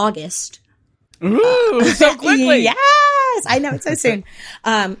 mid-August. Ooh, so quickly. Yes, I know, it's so soon.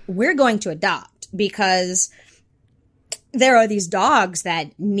 We're going to adopt because there are these dogs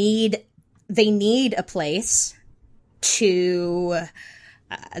that need a place to,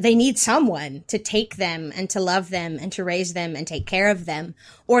 they need someone to take them and to love them and to raise them and take care of them,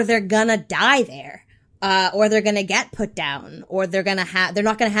 or they're gonna die there. Or they're gonna get put down, or they're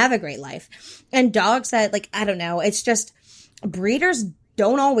not gonna have a great life. And dogs that, like, I don't know, it's just, breeders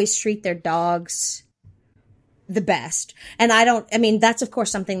don't always treat their dogs the best. And that's of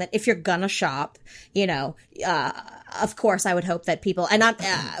course something that if you're gonna shop, of course I would hope that people, and I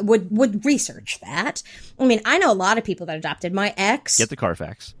would research that. I mean, I know a lot of people that adopted. My ex. Get the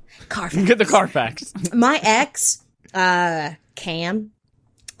Carfax. Get the Carfax. My ex, Cam.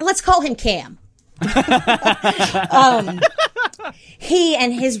 Let's call him Cam. He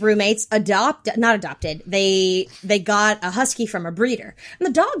and his roommates not adopted. They got a husky from a breeder. And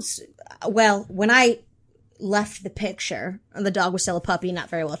the dogs, well, when I left the picture, the dog was still a puppy, not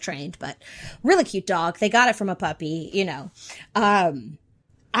very well trained, but really cute dog. They got it from a puppy,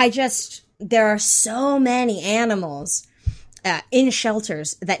 there are so many animals, in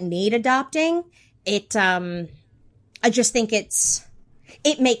shelters that need adopting. I just think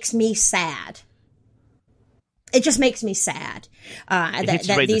it makes me sad. It just makes me sad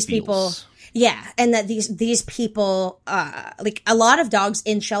that these people, and that these people, like a lot of dogs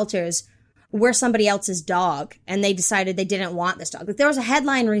in shelters were somebody else's dog, and they decided they didn't want this dog. Like there was a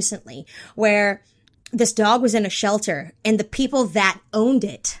headline recently where this dog was in a shelter, and the people that owned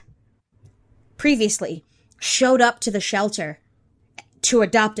it previously showed up to the shelter to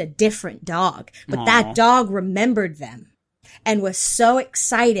adopt a different dog, but that dog remembered them and was so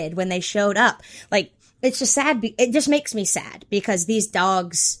excited when they showed up. Like, it's just sad. It just makes me sad because these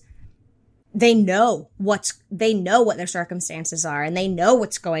dogs, they know what their circumstances are, and they know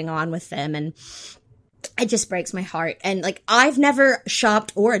what's going on with them. And it just breaks my heart. And like, I've never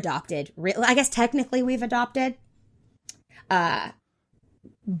shopped or adopted. I guess technically we've adopted, but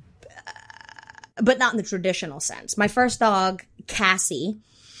not in the traditional sense. My first dog, Cassie,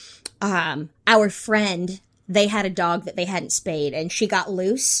 our friend, they had a dog that they hadn't spayed, and she got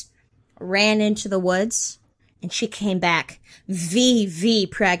loose, ran into the woods, and she came back VV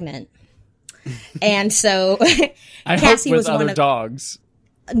pregnant. And so Cassie hope with was other one of dogs.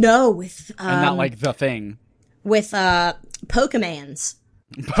 No, with And not like the thing. with Pokemans.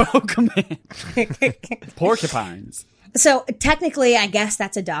 Pokemon. Porcupines. So technically, I guess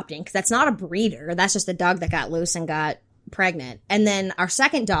that's adopting because that's not a breeder. That's just a dog that got loose and got pregnant. And then our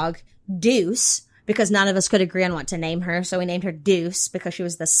second dog, Deuce, because none of us could agree on what to name her, so we named her Deuce because she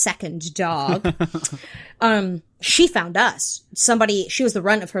was the second dog. She found us. She was the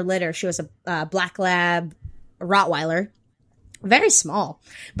runt of her litter. She was a black lab Rottweiler. Very small.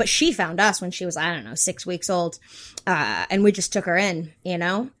 But she found us when she was, 6 weeks old. And we just took her in,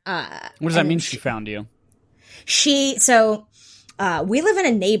 What does that mean, she found you? We live in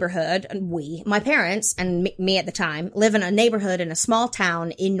a neighborhood, and my parents and me at the time live in a neighborhood in a small town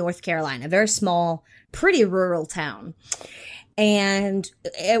in North Carolina, a very small, pretty rural town. And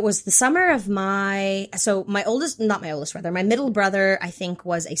it was the summer of my middle brother, I think,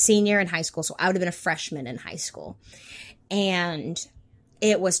 was a senior in high school. So I would have been a freshman in high school. And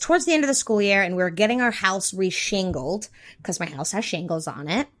it was towards the end of the school year, and we were getting our house reshingled because my house has shingles on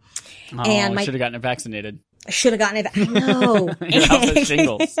it. Oh, and I should have gotten it vaccinated. Should have gotten it. I know. Your house has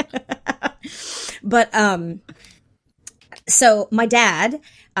shingles. But, so my dad,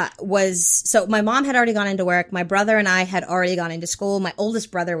 my mom had already gone into work. My brother and I had already gone into school. My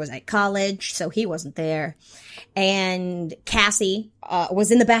oldest brother was at college, so he wasn't there. And Cassie,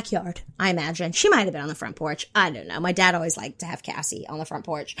 was in the backyard, I imagine. She might have been on the front porch. I don't know. My dad always liked to have Cassie on the front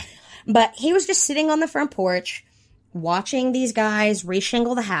porch. But he was just sitting on the front porch, watching these guys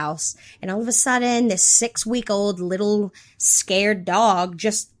reshingle the house, and all of a sudden, this 6-week-old little scared dog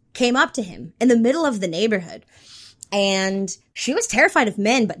just came up to him in the middle of the neighborhood. And she was terrified of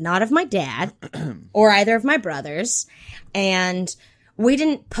men, but not of my dad or either of my brothers. And we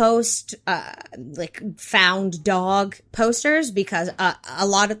didn't post, like found dog posters because, a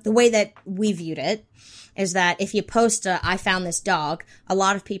lot of the way that we viewed it is that if you post I found this dog, a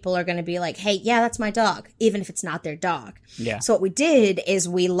lot of people are going to be like, hey, yeah, that's my dog, even if it's not their dog. Yeah. So what we did is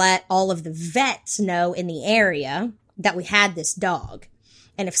we let all of the vets know in the area that we had this dog.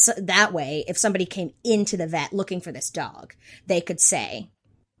 And that way, if somebody came into the vet looking for this dog, they could say,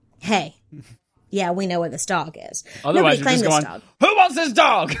 hey, yeah, we know where this dog is. Otherwise, you're just going, who wants this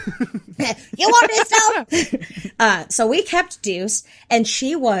dog? You want this dog? So we kept Deuce, and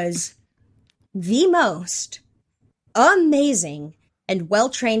she was the most amazing and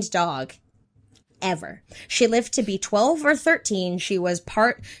well-trained dog ever. She lived to be 12 or 13. She was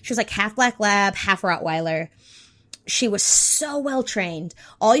like half Black Lab, half Rottweiler. She was so well trained.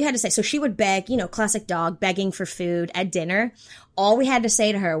 All you had to say, so she would beg, classic dog, begging for food at dinner. All we had to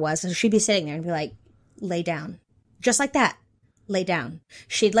say to her was, so she'd be sitting there and be like, lay down. Just like that. Lay down.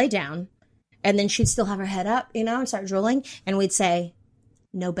 She'd lay down, and then she'd still have her head up, and start drooling, and we'd say,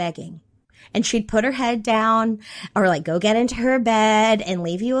 no begging. And she'd put her head down or like go get into her bed and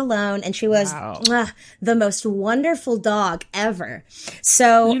leave you alone. And she was the most wonderful dog ever.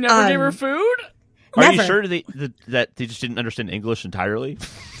 So you never gave her food? Are you sure that they just didn't understand English entirely?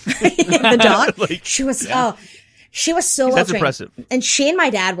 The dog? She was, she was so well That's trained. impressive. And she and my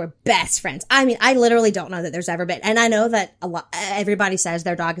dad were best friends. I mean, I literally don't know that there's ever been, and I know that everybody says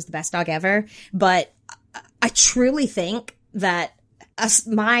their dog is the best dog ever, but I truly think that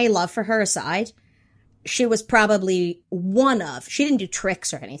my love for her aside, she was probably she didn't do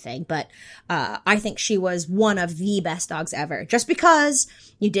tricks or anything, but I think she was one of the best dogs ever. Just because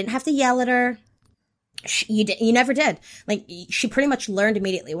you didn't have to yell at her. You never did. Like, she pretty much learned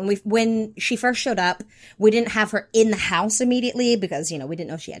immediately. When she first showed up, we didn't have her in the house immediately because, we didn't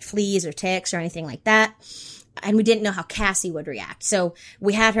know if she had fleas or ticks or anything like that. And we didn't know how Cassie would react. So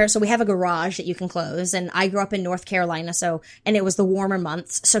we had her, so we have a garage that you can close. And I grew up in North Carolina, and it was the warmer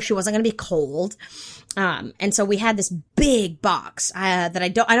months, so she wasn't going to be cold. And so we had this big box, that I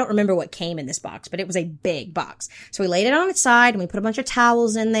don't remember what came in this box, but it was a big box. So we laid it on its side and we put a bunch of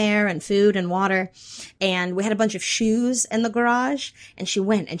towels in there and food and water. And we had a bunch of shoes in the garage, and she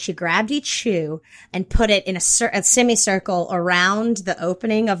went and she grabbed each shoe and put it in a semicircle around the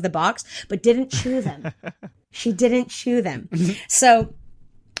opening of the box, but didn't chew them. She didn't chew them. So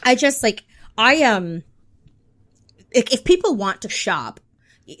I just if people want to shop,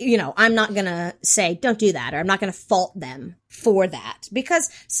 I'm not going to say, don't do that, or I'm not going to fault them for that, because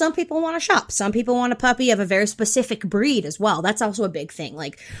some people want to shop. Some people want a puppy of a very specific breed as well. That's also a big thing,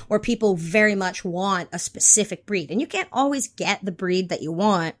 where people very much want a specific breed, and you can't always get the breed that you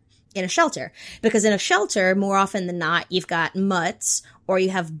want in a shelter, because in a shelter, more often than not, you've got mutts or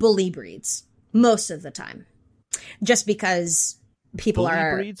you have bully breeds most of the time, just because people bully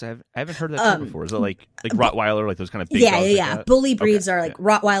are breeds. I haven't heard that term before. Is it like Rottweiler, like those kind of big dogs? Yeah. Like bully breeds are like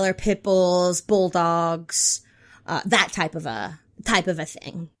Rottweiler, pit bulls, bulldogs, that type of a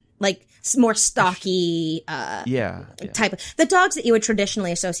thing. Like more stocky, type of the dogs that you would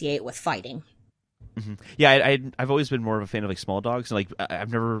traditionally associate with fighting. Mm-hmm. Yeah, I've always been more of a fan of small dogs, and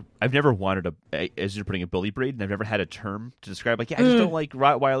I've never wanted as you're putting a bully breed, and I've never had a term to describe. I just don't like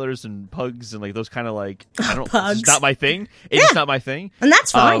Rottweilers and pugs and those kind of I don't. Pugs. It's not my thing. It's not my thing, and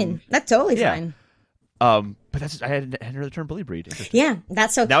that's fine. That's totally fine. But I hadn't heard the term bully breed. Yeah,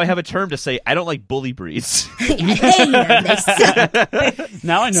 that's so. Now I have a term to say I don't like bully breeds. Hey, they suck.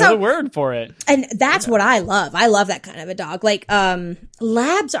 Now I know the word for it. And that's what I love. I love that kind of a dog.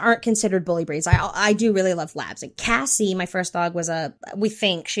 Labs aren't considered bully breeds. I do really love labs. Like Cassie, my first dog,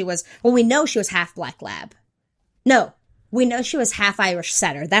 we know she was half Black Lab. No, we know she was half Irish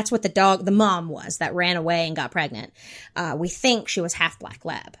Setter. That's what the mom was that ran away and got pregnant. We think she was half Black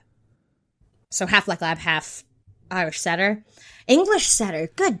Lab. So half Black Lab, half Irish Setter. English Setter.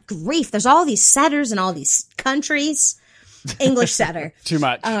 Good grief. There's all these setters in all these countries. English Setter. Too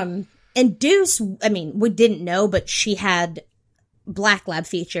much. And Deuce, we didn't know, but she had Black Lab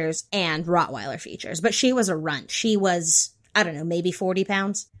features and Rottweiler features. But she was a runt. She was, I don't know, maybe 40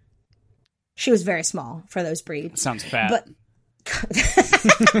 pounds. She was very small for those breeds. Sounds fat.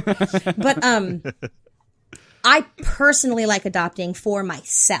 But I personally like adopting for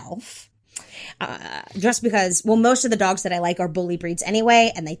myself. Just because, most of the dogs that I like are bully breeds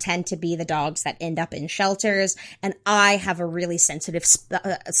anyway, and they tend to be the dogs that end up in shelters. And I have a really sensitive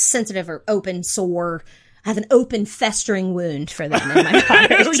or open sore. I have an open festering wound for them in my heart.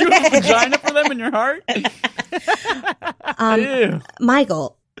 You have a vagina for them in your heart?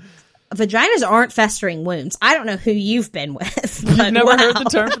 Michael, vaginas aren't festering wounds. I don't know who you've been with. You've But never heard wow. the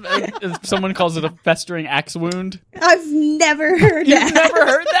term? If someone calls it a festering axe wound. I've never heard You've that. never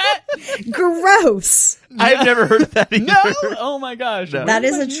heard that? Gross. I've never heard of that either. No. Oh my gosh. No. That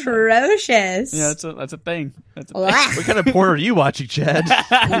is atrocious. Yeah, that's a thing. That's a thing. Blah. What kind of porn are you watching, Chad?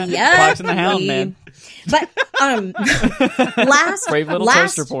 Yuck. Fox and the Hound, man. But last Brave little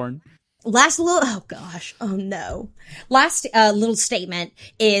last, toaster porn. last little oh gosh, oh no. Last little statement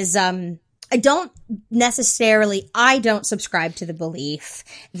is I don't subscribe to the belief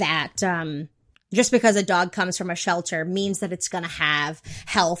that just because a dog comes from a shelter means that it's going to have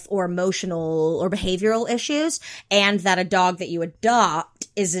health or emotional or behavioral issues, and that a dog that you adopt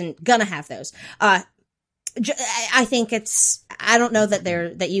isn't going to have those. I think I don't know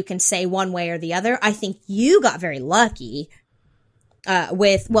that you can say one way or the other. I think you got very lucky,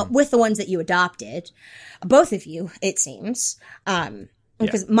 with the ones that you adopted. Both of you, it seems.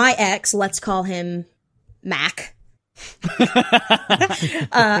 Because my ex, let's call him Mac,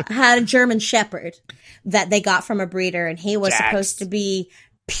 had a German Shepherd that they got from a breeder, and he was supposed to be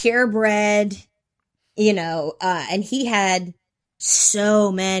purebred, and he had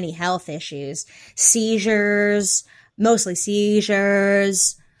so many health issues, seizures, mostly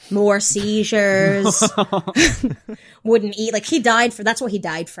seizures, more seizures, wouldn't eat. Like that's what he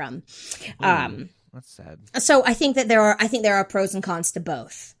died from. That's sad. So I think that there are pros and cons to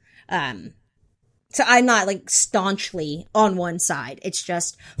both. So I'm not like staunchly on one side. It's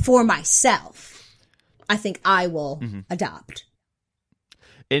just for myself, I think I will adopt.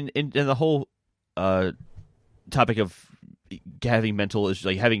 In the whole topic of having mental issues,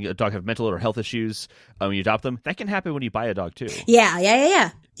 like having a dog have mental or health issues when you adopt them, that can happen when you buy a dog too.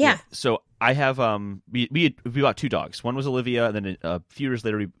 Yeah. So I have we bought 2 dogs. One was Olivia, and then a few years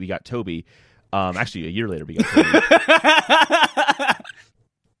later we got Toby. Actually, a year later we got Toby.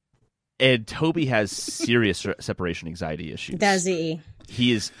 And Toby has serious separation anxiety issues. Does he?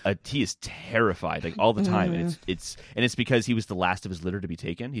 He is terrified like all the time. And it's because he was the last of his litter to be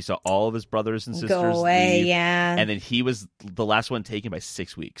taken. He saw all of his brothers and sisters Go away, leave, yeah. and then he was the last one taken by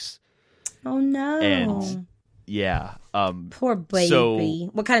 6 weeks. Oh no. And yeah, poor baby. So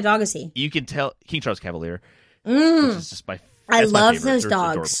what kind of dog is he? you can tell King Charles Cavalier. Which is just I that's my love favorite. those They're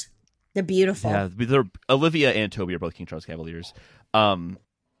dogs. adorable. They're beautiful. Yeah, Olivia and Toby are both King Charles Cavaliers.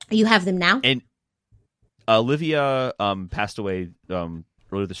 You have them now? And Olivia passed away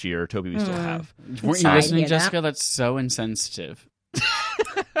earlier this year. Toby we still have. Weren't you Sorry to listening, hear that. Jessica? That's so insensitive.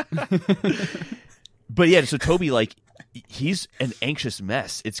 But yeah, so Toby, like, he's an anxious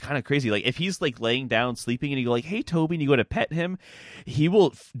mess. It's kind of crazy. Like, if he's like laying down sleeping and you go like, "Hey, Toby," and you go to pet him, he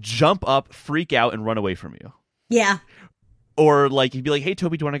will jump up, freak out, and run away from you. Yeah. Or like he'd be like, "Hey,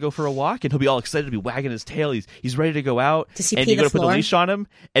 Toby, do you want to go for a walk?" And he'll be all excited to be wagging his tail. He's ready to go out. Does he and pee you go the to put the floor? leash on him,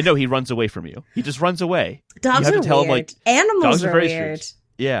 and no, he runs away from you. He just runs away. Dogs you have are to tell weird. him like Animals dogs are very weird. strict.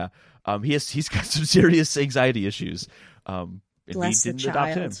 Yeah. He's got some serious anxiety issues. And Bless we the didn't adopt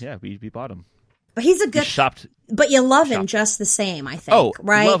him. child. Yeah, we bought him. But he's a We good shopped. but you love him just the same, I think. Oh,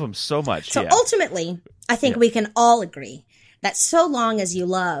 right? love him so much. So yeah. ultimately, I think we can all agree that so long as you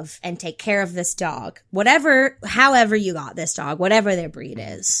love and take care of this dog, however you got this dog, whatever their breed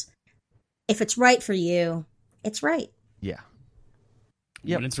is, if it's right for you, it's right. Yeah.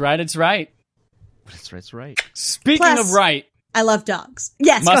 Yep. When it's right, it's right. That's right. Speaking Plus, of right, I love dogs.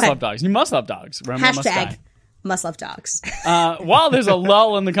 Yes, go must ahead. love dogs. You must love dogs. Romeo must Hashtag die. must love dogs. While there's a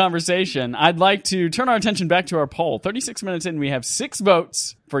lull in the conversation, I'd like to turn our attention back to our poll. 36 minutes in, we have 6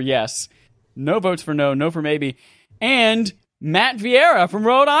 votes for yes, no votes for no for maybe, and Matt Vieira from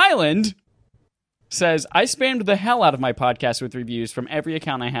Rhode Island says, I spammed the hell out of my podcast with reviews from every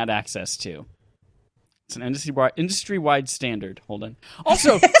account I had access to. It's an industry-wide standard. Hold on.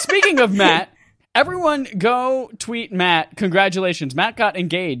 Also, speaking of Matt, everyone go tweet Matt. Congratulations. Matt got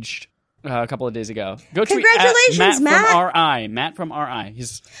engaged a couple of days ago. Go tweet Congratulations, Matt Matt. from RI. Matt from RI.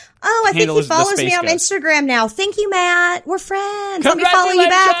 His Oh, I think handle he is the follows Space me on Ghost. Instagram now. Thank you, Matt. We're friends. Let me follow you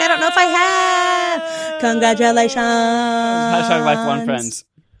back. I don't know if I have. Congratulations. Hashtag lifelong friends.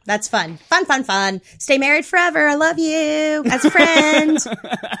 That's fun. Fun. Stay married forever. I love you as a friend.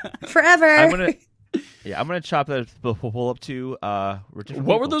 Forever. I'm gonna chop that poll up to.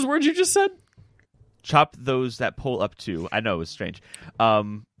 What were those words you just said? Chop that poll up to. I know it was strange.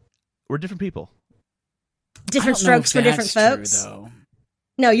 We're different people. Different strokes for different folks. True,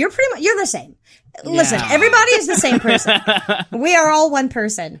 No, you're the same. Listen, Yeah. everybody is the same person. We are all one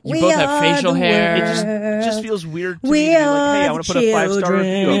person. You we both have are facial the hair. It just feels weird to We me to be like, are hey, I want to put a 5-star children.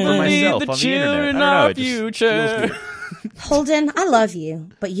 review up for We myself the on the children internet. I don't know. of It just future. feels weird. Holden, I love you,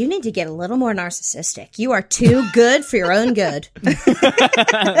 but you need to get a little more narcissistic. You are too good for your own good.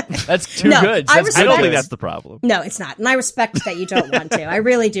 That's too No, good. I That's I don't respect- think that's the problem. No, it's not. And I respect that you don't want to. I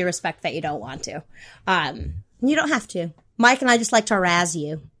really do respect that you don't want to. You don't have to. Mike and I just like to razz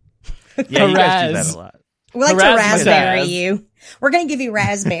you. Yeah, you guys do Harass. that a lot. We like to Harass my raspberry dad. you. We're going to give you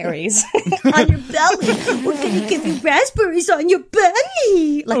raspberries on your belly. We're going to give you raspberries on your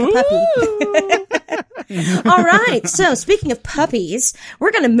belly. Like a puppy. All right. So, speaking of puppies,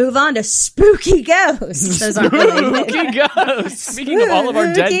 we're going to move on to spooky ghosts. Those aren't related. Spooky ghosts. Speaking of all of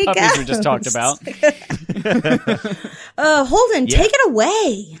our dead Spooky puppies we just talked ghosts. about. Holden, Yeah. take it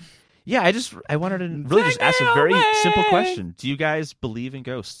away. Yeah, I wanted to really just ask a very simple question. Do you guys believe in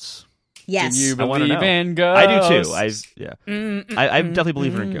ghosts? Yes. Do you I wanna believe know. in ghosts? I do too. I'm definitely a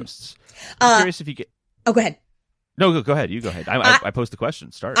believer in ghosts. I'm curious if you get. Oh, go ahead. No, go ahead. You go ahead. I posed the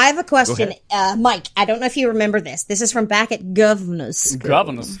question. Start. I have a question. Go Mike, I don't know if you remember this. This is from back at Governor's School.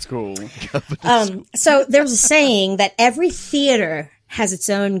 Governance school. So there was a saying that every theater has its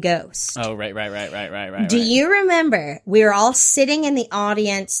own ghost. Oh, right. Do you remember we were all sitting in the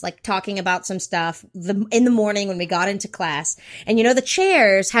audience, like talking about some stuff in the morning when we got into class, and you know the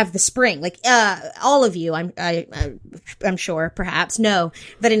chairs have the spring. Like all of you, I'm sure, perhaps know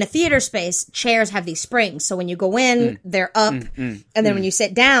that in a theater space, chairs have these springs. So when you go in, they're up, and then when you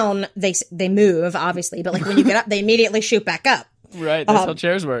sit down, they move, obviously. But like when you get up, they immediately shoot back up. Right, that's how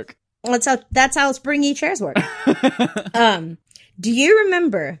chairs work. That's how springy chairs work. Do you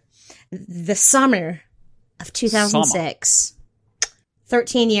remember the summer of 2006?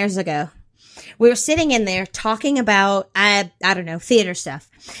 13 years ago. We were sitting in there talking about, I don't know, theater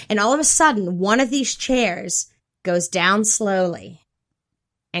stuff. And all of a sudden, one of these chairs goes down slowly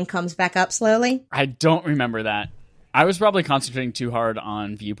and comes back up slowly. I don't remember that. I was probably concentrating too hard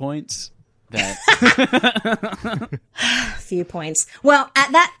on viewpoints. That Viewpoints. Well,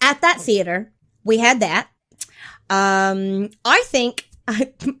 at that theater, we had that. I think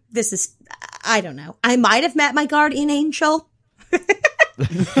I don't know. I might have met my guardian angel.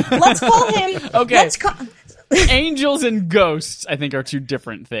 Let's call him. Okay. Let's call. angels and ghosts, I think, are two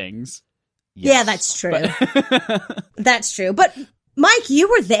different things. Yeah, that's true. That's true. But Mike, you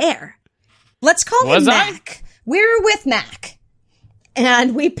were there. Let's call Was him I? Mac. We were with Mac,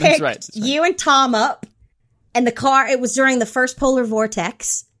 and we picked right. you and Tom up. And the car. It was during the first polar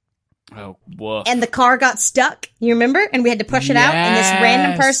vortex. Oh, woof. And the car got stuck, you remember? And we had to push it out, and this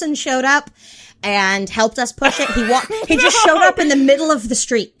random Yes. person showed up and helped us push it. He just showed up in the middle of the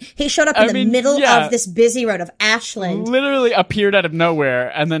street. He showed up in the middle of this busy road of Ashland. Literally appeared out of nowhere,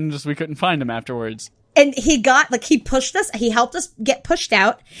 and then just we couldn't find him afterwards. And he pushed us, he helped us get pushed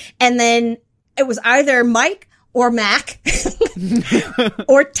out, and then it was either Mike or Mac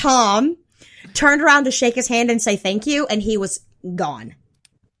or Tom turned around to shake his hand and say thank you, and he was gone.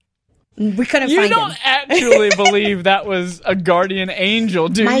 We couldn't You find don't him. actually believe that was a guardian angel,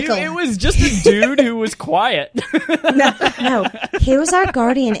 do Michael. you? It was just a dude who was quiet. No, he was our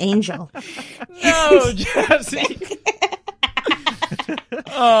guardian angel. No, Jesse.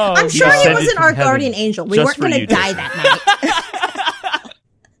 Oh, I'm sure he descended wasn't from our heaven guardian angel. We just weren't for going to you, die Jesse. that night.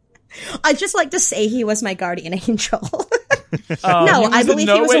 I'd just like to say he was my guardian angel. Oh, No, he was I in believe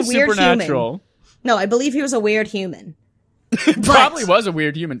no he was a way weird supernatural. No, I believe he was a weird human. Probably was a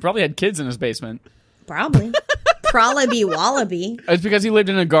weird human. Probably had kids in his basement. Probably. Probably wallaby. It's because he lived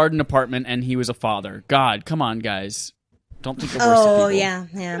in a garden apartment and he was a father. God, come on, guys. Don't think the worst of Oh, people.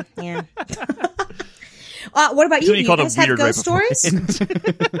 yeah. What about you? So Do you you called him guys have weird right ghost stories?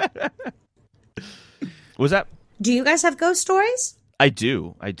 Was that? Do you guys have ghost stories? I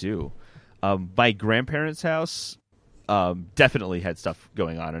do. My grandparents' house definitely had stuff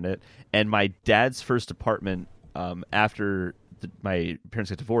going on in it, and my dad's first apartment after my parents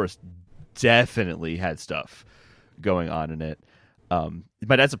got divorced definitely had stuff going on in it.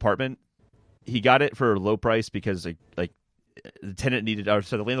 My dad's apartment, he got it for a low price because like the tenant needed, or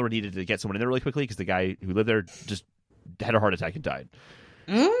so the landlord needed to get someone in there really quickly because the guy who lived there just had a heart attack and died.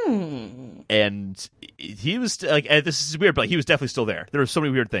 And he was like, and this is weird, but he was definitely still there. There were so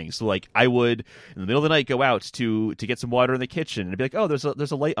many weird things. So like, I would in the middle of the night go out to get some water in the kitchen, and I'd be like, oh, there's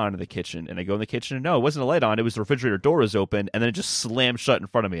a light on in the kitchen, and I go in the kitchen, and no, it wasn't a light on. It was the refrigerator door was open, and then it just slammed shut in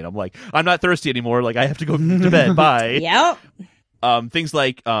front of me, and I'm like, I'm not thirsty anymore. Like, I have to go to bed. Bye. Yep. Things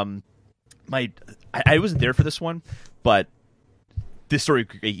like I wasn't there for this one, but this story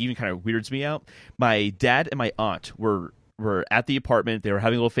even kind of weirds me out. My dad and my aunt were at the apartment. They were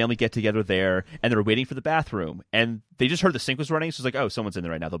having a little family get together there, and they were waiting for the bathroom. And they just heard the sink was running, so it's like, oh, someone's in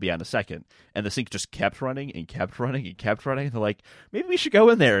there right now. They'll be out in a second. And the sink just kept running and kept running and kept running. And they're like, maybe we should go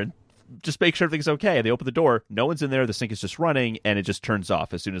in there and just make sure everything's okay. And they open the door, no one's in there, the sink is just running, and it just turns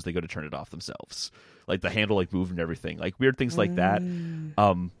off as soon as they go to turn it off themselves. Like the handle like moved and everything. Like weird things like that.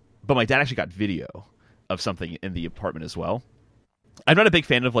 But my dad actually got video of something in the apartment as well. I'm not a big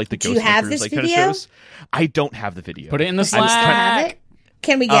fan of like the Do you ghost have hunters this like kind of video? shows. I don't have the video. Put it in the Do you still have Slack. it?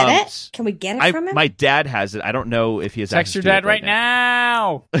 Can we get it? Can we get it from him? My dad has it. I don't know if he has Text access your to it dad right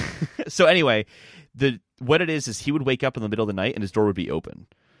now. So anyway, what it is he would wake up in the middle of the night and his door would be open.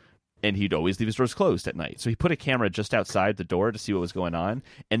 And he'd always leave his doors closed at night. So he put a camera just outside the door to see what was going on.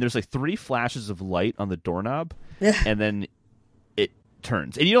 And there's like 3 flashes of light on the doorknob. And then it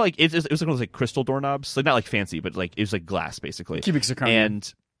turns. And you know, like it was like one of those like crystal doorknobs. Like not like fancy, but like it was like glass basically. Cubic zirconia.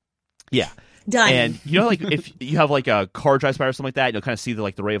 And yeah. Done. And you know, like if you have like a car drives by or something like that, you'll kind of see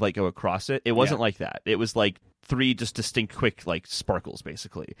the ray of light go across it. It wasn't like that. It was like 3 just distinct, quick like sparkles,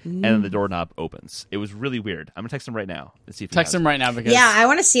 basically, and then the doorknob opens. It was really weird. I'm gonna text him right now and see if he Text has him it. right now because yeah, I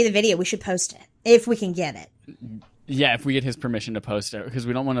want to see the video. We should post it if we can get it. yeah, if we get his permission to post it, because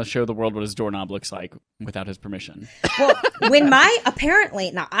we don't want to show the world what his doorknob looks like without his permission. Well, when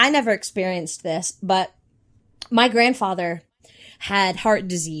now I never experienced this, but my grandfather had heart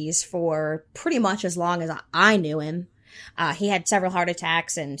disease for pretty much as long as I knew him. He had several heart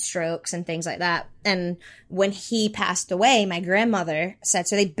attacks and strokes and things like that. And when he passed away, my grandmother said,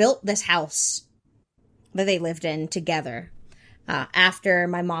 so they built this house that they lived in together after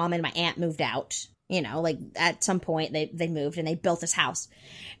my mom and my aunt moved out. You know, like at some point they moved and they built this house.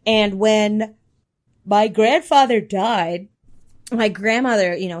 And when my grandfather died, my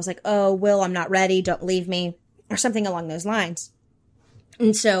grandmother, was like, oh, Will, I'm not ready. Don't leave me, or something along those lines.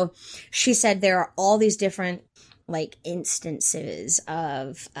 And so she said there are all these different like instances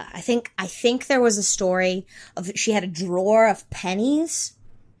of I think there was a story of she had a drawer of pennies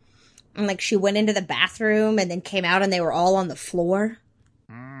and like she went into the bathroom and then came out and they were all on the floor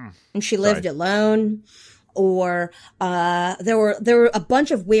and she lived alone. Or there were a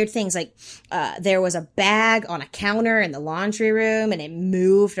bunch of weird things like there was a bag on a counter in the laundry room and it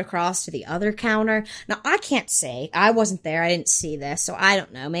moved across to the other counter. Now I can't say, I wasn't there, I didn't see this, so I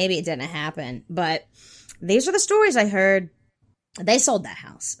don't know, maybe it didn't happen, but these are the stories I heard. They sold that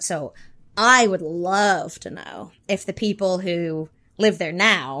house, so I would love to know if the people who live there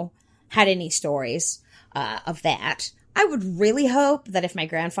now had any stories of that. I would really hope that if my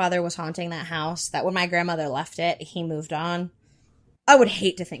grandfather was haunting that house, that when my grandmother left it, he moved on. I would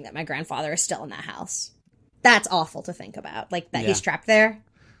hate to think that my grandfather is still in that house. That's awful to think about. Like, that he's trapped there.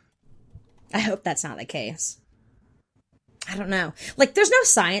 I hope that's not the case. I don't know. Like, there's no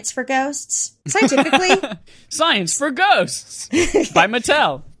science for ghosts. Scientifically. Science for Ghosts by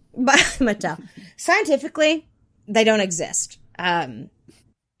Mattel. By Mattel. Scientifically, they don't exist. But I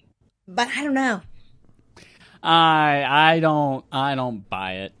don't know. I don't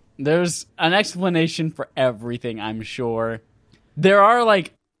buy it. There's an explanation for everything, I'm sure. There are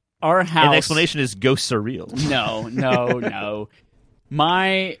like our house. And the explanation is ghosts are real. No.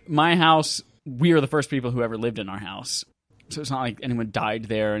 My house, we were the first people who ever lived in our house. So it's not like anyone died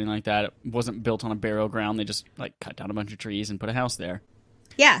there or anything like that. It wasn't built on a burial ground. They just like cut down a bunch of trees and put a house there.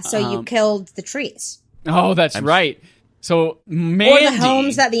 Yeah, so you killed the trees. Oh, that's right. So Mandy, or the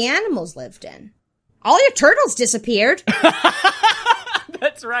homes that the animals lived in. All your turtles disappeared.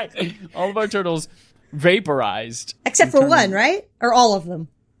 That's right. All of our turtles vaporized. Except for one, right? Or all of them?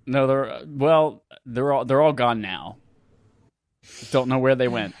 No, they're all gone now. Don't know where they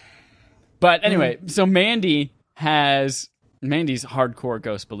went. But anyway, so Mandy's hardcore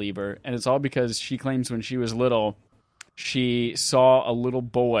ghost believer, and it's all because she claims when she was little, she saw a little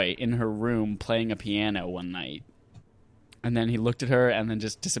boy in her room playing a piano one night. And then he looked at her and then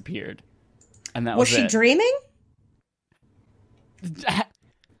just disappeared. And that was she it. Dreaming?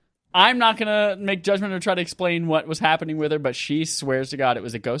 I'm not going to make judgment or try to explain what was happening with her, but she swears to God it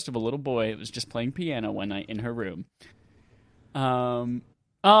was a ghost of a little boy. It was just playing piano one night in her room. Oh,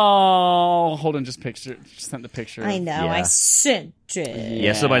 hold on, just sent the picture. I know, Yeah. I sent it.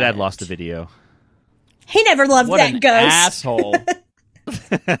 Yeah, so my dad lost the video. He never loved What that an ghost. asshole.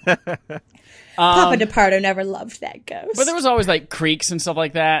 Papa DePardo never loved that ghost. But there was always like creaks and stuff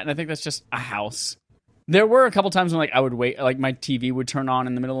like that, and I think that's just a house. There were a couple times when like I would wait, like my TV would turn on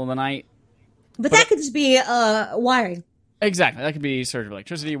in the middle of the night. But that could just be wiring. Exactly, that could be surge of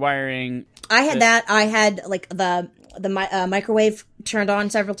electricity, wiring. I had that. I had like the microwave turned on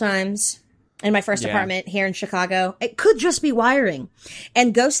several times in my first apartment here in Chicago. It could just be wiring.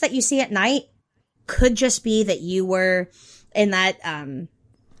 And ghosts that you see at night could just be that you were in that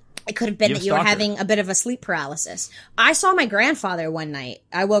It could have been You that have you were stalker. having a bit of a sleep paralysis. I saw my grandfather one night.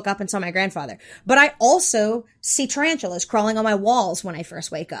 I woke up and saw my grandfather. But I also see tarantulas crawling on my walls when I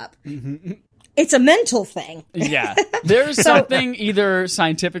first wake up. It's a mental thing. Yeah. There's something either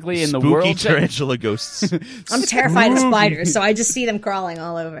scientifically in the Spooky world. tarantula ghosts. I'm terrified of spiders, so I just see them crawling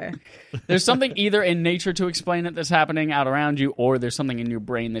all over. There's something either in nature to explain it that's happening out around you, or there's something in your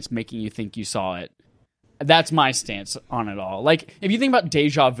brain that's making you think you saw it. That's my stance on it all. Like, if you think about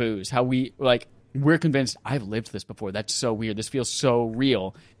deja vus, how we're convinced, I've lived this before. That's so weird. This feels so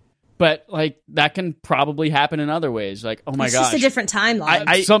real. But, like, that can probably happen in other ways. Like, oh my It's gosh. just a different timeline.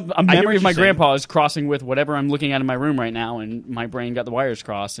 A get what memory of my you're saying. grandpa is crossing with whatever I'm looking at in my room right now, and my brain got the wires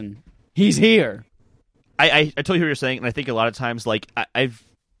crossed, and he's here. I totally hear what you're saying, and I think a lot of times, like, I've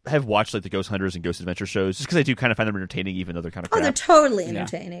watched, like, the Ghost Hunters and Ghost Adventure shows, just because I do kind of find them entertaining, even though they're kind of Oh, crap. they're totally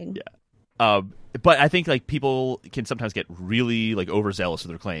entertaining. But I think, like, people can sometimes get really, like, overzealous with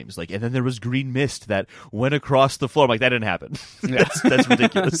their claims. Like, and then there was green mist that went across the floor. I'm like, that didn't happen. That's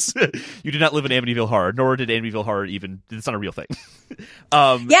ridiculous. You did not live in Amityville Horror, nor did Amityville Horror even. It's not a real thing.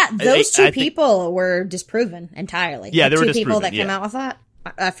 Yeah, those two I think- people were disproven entirely. Yeah, the they were two people disproven, that came yeah. out with that.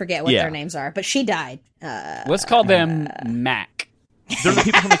 I forget what Yeah. their names are, but she died. Let's call them Mac. They're the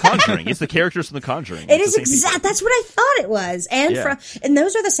people from The Conjuring. It's the characters from The Conjuring. It It's is the same people. That's what I thought it was, and Yeah. and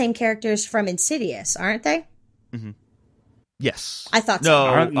those are the same characters from Insidious, aren't they? Yes. I thought no,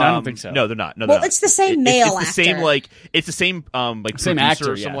 so. I don't think so. No, they're not. No, Well, they're not. it's the same It's male the same, actor. like, it's the same, like, Same producer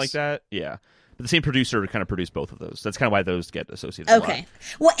actor, or something yes. like that. Yeah. But the same producer kind of produced both of those. That's kind of why those get associated a lot. Okay.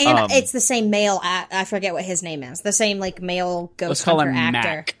 Well, and it's the same male. I forget what his name is. The same like male ghost Let's call hunter him actor.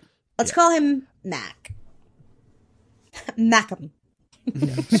 Mac. Let's call him Mac. Macam.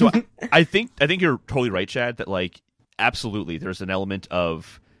 So I think you're totally right, Chad, that, like, absolutely there's an element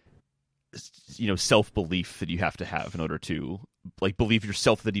of, you know, self-belief that you have to have in order to, like, believe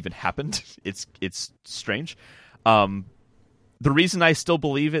yourself that even happened. It's strange. The reason I still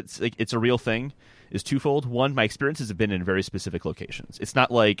believe it's a real thing is twofold. One, my experiences have been in very specific locations. It's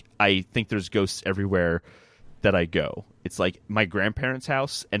not like I think there's ghosts everywhere that I go. It's like my grandparents'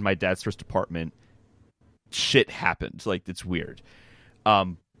 house and my dad's first apartment. Shit happened. Like, it's weird.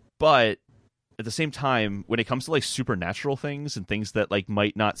 But at the same time, when it comes to, like, supernatural things and things that, like,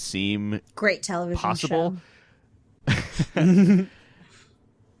 might not seem Great television possible, show.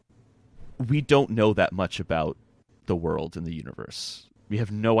 we don't know that much about the world and the universe. We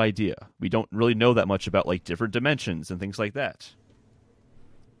have no idea. We don't really know that much about, like, different dimensions and things like that.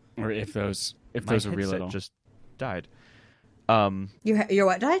 Or if those My are real headset at all. just died. Your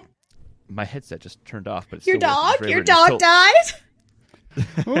what died? My headset just turned off, but it's Your still working. dog? It's very Your weird. It's dog still- died?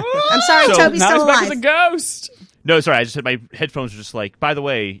 I'm sorry, So, Toby's Now still he's back alive. as a ghost. No, sorry. I just had my headphones were just like, by the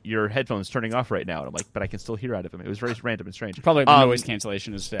way, your headphones turning off right now. And I'm like, but I can still hear out of them. It was very random and strange. Probably noise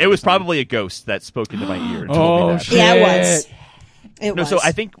cancellation is. It was probably a ghost that spoke into my ear and told Oh, me that. shit. Yeah, it was. It No, was. so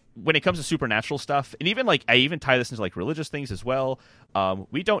I think when it comes to supernatural stuff, and even, like, I even tie this into, like, religious things as well.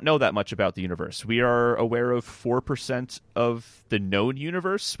 We don't know that much about the universe. We are aware of 4% of the known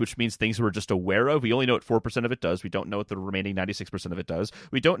universe, which means things we're just aware of. We only know what 4% of it does. We don't know what the remaining 96% of it does.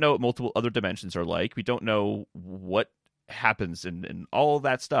 We don't know what multiple other dimensions are like. We don't know what happens and all of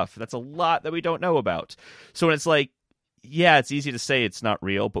that stuff. That's a lot that we don't know about. So when it's like, yeah, it's easy to say it's not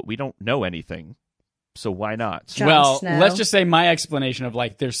real, but we don't know anything. So why not? Jon Well, Snow. let's just say my explanation of,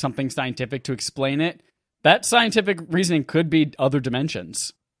 like, there's something scientific to explain it. That scientific reasoning could be other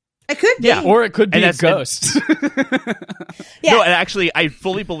dimensions, it could be. Yeah. or it could be And a that's- ghost. Yeah. No, and actually, I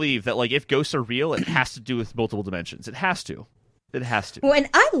fully believe that, like, if ghosts are real, it has to do with multiple dimensions. It has to. It has to. Well, and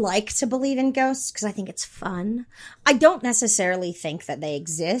I like to believe in ghosts because I think it's fun. I don't necessarily think that they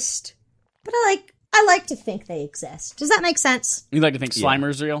exist, but I like to think they exist. Does that make sense? You like to think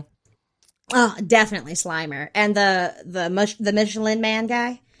Slimer's real? Oh, definitely Slimer and the Michelin Man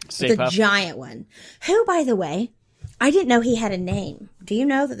guy, Stay the Puft. giant one. Who, by the way, I didn't know he had a name. Do you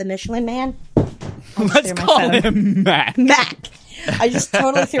know that the Michelin Man? Let's through my call phone. him Mac. Mac. I just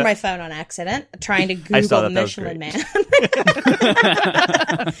totally threw my phone on accident trying to I saw Google the that. That was Michelin great. Man.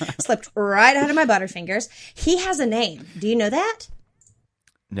 Slipped right out of my butterfingers. He has a name. Do you know that?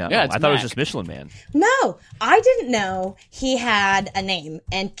 No, Yeah, it's I thought it was Mac. just Michelin Man. No, I didn't know he had a name.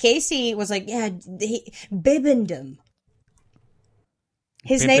 And Casey was like, yeah, Bibendum.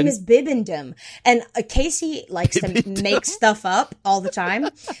 His name is Bibendum. And Casey likes to make stuff up all the time.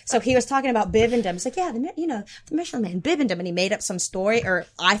 So he was talking about Bibendum. He's like, yeah, the Michelin Man, Bibendum. And he made up some story, or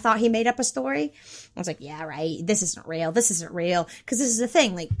I thought he made up a story. I was like, yeah, right. This isn't real. This isn't real. Because this is the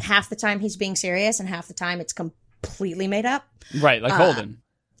thing. Like, half the time he's being serious and half the time it's completely made up. Right, like Holden.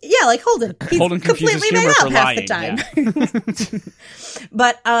 Yeah, like Holden. He's Holden confuses completely humor made for up half lying, the time.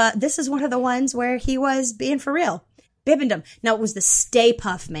 But this is one of the ones where he was being for real. Bibbendum. Now, it was the Stay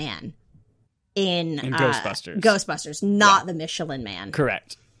Puff Man in Ghostbusters. Ghostbusters, not the Michelin Man.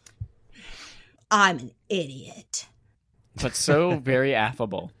 Correct. I'm an idiot. But so very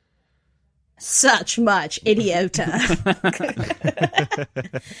affable. Such much idiota.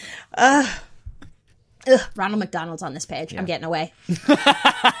 Ronald McDonald's on this page. I'm getting away.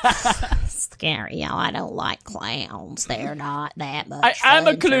 Scary, y'all. I don't like clowns. They're not that much I'm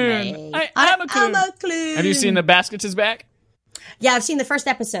a fun for clown. me. I'm a clown. I'm a clown. Have you seen The Baskets is Back? Yeah, I've seen the first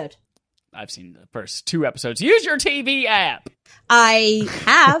episode. I've seen the first 2 episodes. Use your TV app. I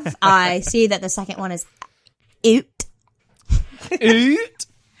have. I see that the second one is Oot. Oot.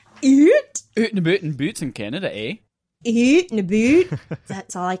 Oot. Oot and boot and boots in Canada, eh? Oot and boot.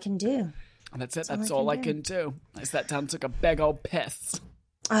 That's all I can do. That's it. That's all I can do. I sat down and took a big old piss.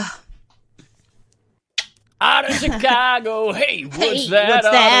 Out of Chicago. Hey, what's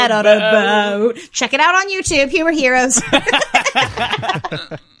that on a boat? Check it out on YouTube. Humor Heroes.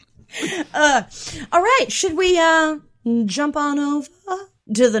 All right. Should we jump on over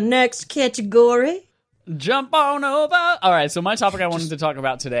to the next category? Jump on over. All right. So my topic I wanted to talk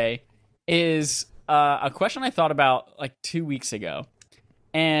about today is a question I thought about like 2 weeks ago.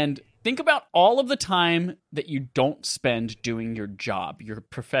 And think about all of the time that you don't spend doing your job, your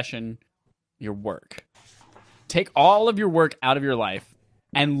profession, your work. Take all of your work out of your life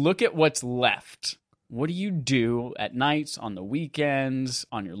and look at what's left. What do you do at nights, on the weekends,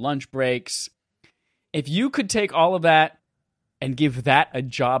 on your lunch breaks? If you could take all of that and give that a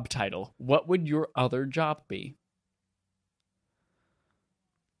job title, what would your other job be?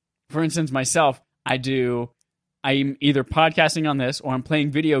 For instance, myself, I'm either podcasting on this, or I'm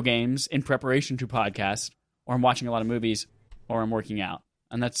playing video games in preparation to podcast, or I'm watching a lot of movies, or I'm working out.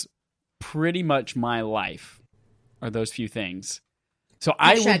 And that's pretty much my life, are those few things. So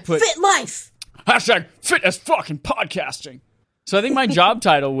I would put fit life. hashtag fit as fucking podcasting. So I think my job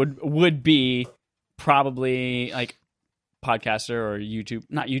title would be probably like podcaster or YouTube,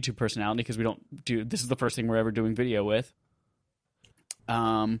 not YouTube personality, because we don't do, this is the first thing we're ever doing video with.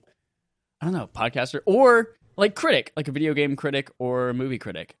 I don't know, podcaster, or like critic, like a video game critic or a movie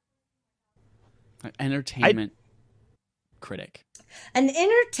critic. An entertainment critic. An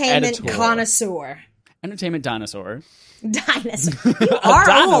entertainment Editor. connoisseur. Entertainment dinosaur. Dinosaur. You are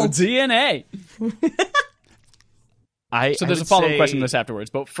Dino old. DNA. So there's a follow-up question to this afterwards,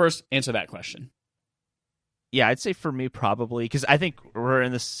 but first answer that question. Yeah, I'd say for me probably, because I think we're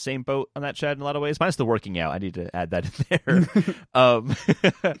in the same boat on that, Chad, in a lot of ways. Minus the working out. I need to add that in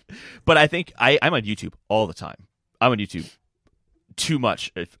there. But I think I'm on YouTube all the time. I'm on YouTube too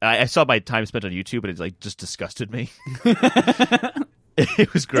much. I saw my time spent on YouTube, and it like just disgusted me.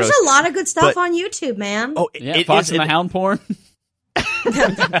 It was gross. There's a lot of good stuff on YouTube, man. Oh, Yeah, Fox and the Hound porn.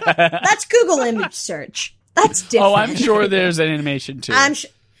 That's Google image search. That's different. Oh, I'm sure there's an animation too.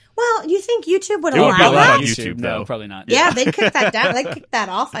 Well, you think YouTube would It would allow be allowed that? on YouTube, No, though. probably not. Yeah, they'd kick that down. They'd kick that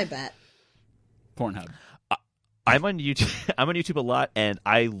off, I bet. Pornhub. I'm on YouTube. I'm on YouTube a lot, and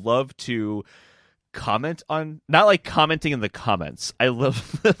I love to comment on, not like commenting in the comments. I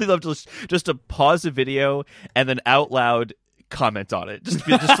love just to pause a video and then out loud comment on it, just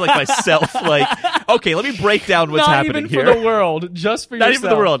like myself. Like, okay, let me break down what's happening here. Not even for the world, just for Not yourself. even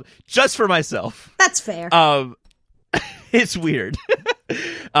for the world, just for myself. That's fair. It's weird.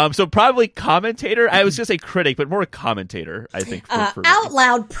 So probably commentator. I was gonna say critic, but more a commentator, I think. For out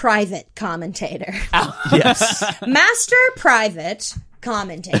loud private commentator. Yes. Master private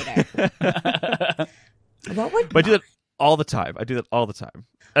commentator. What would But I do that all the time.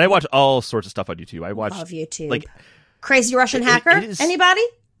 And I watch all sorts of stuff on YouTube. I watch love YouTube? like Crazy Russian Hacker? it is- Anybody?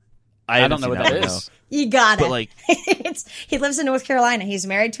 I haven't don't know seen what that one, is. You got it. But like, He lives in North Carolina. He's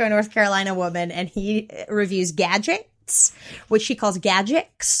married to a North Carolina woman, and he reviews gadgets, which he calls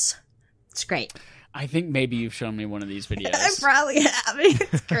gadgets. It's great. I think maybe you've shown me one of these videos. I probably have.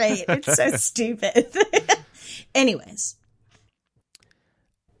 It's great. It's so stupid. Anyways.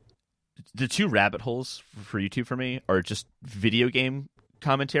 the two rabbit holes for YouTube for me are just video game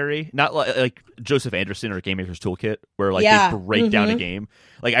commentary, not like Joseph Anderson or Game Maker's Toolkit, where like they break down a game.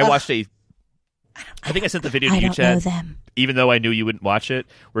 Like I watched I think I sent the video to you, Chad, even though I knew you wouldn't watch it,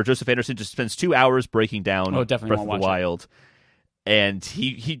 where Joseph Anderson just spends 2 hours breaking down definitely Breath won't of the watch Wild. And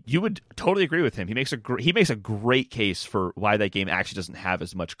you would totally agree with him. He makes a great case for why that game actually doesn't have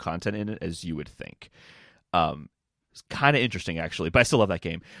as much content in it as you would think. It's kind of interesting actually, but I still love that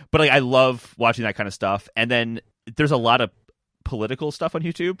game. But like I love watching that kind of stuff. And then there's a lot of political stuff on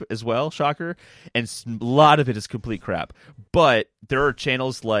YouTube as well, shocker, and a lot of it is complete crap. But there are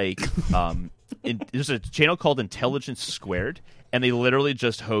channels like there's a channel called Intelligence Squared, and they literally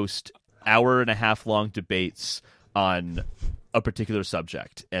just host hour-and-a-half long debates on a particular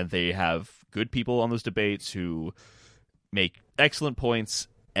subject, and they have good people on those debates who make excellent points,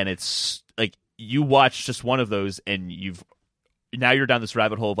 and it's like you watch just one of those and now you're down this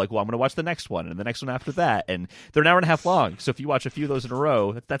rabbit hole of like, well, I'm going to watch the next one and the next one after that, and they're an hour and a half long, so if you watch a few of those in a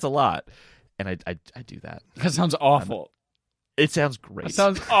row, that's a lot. And I do that. That sounds awful. It sounds great. That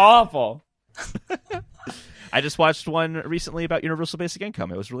sounds awful. I just watched one recently about universal basic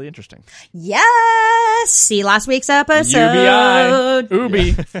income. It was really interesting. Yes! See last week's episode. UBI.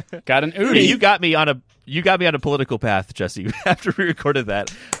 Ubi. Got an Udi. You got me on a political path, Jesse. After we recorded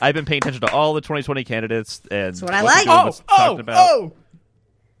that, I've been paying attention to all the 2020 candidates and that's what I like.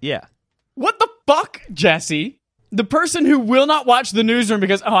 Yeah. What the fuck, Jesse? The person who will not watch the newsroom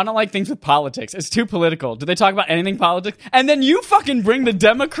because, I don't like things with politics. It's too political. Do they talk about anything politics? And then you fucking bring the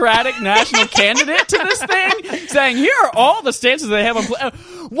Democratic national candidate to this thing, saying, here are all the stances they have on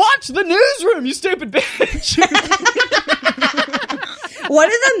watch the newsroom, you stupid bitch. One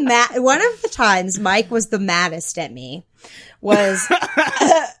of the times Mike was the maddest at me was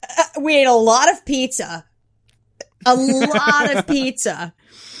we ate a lot of pizza.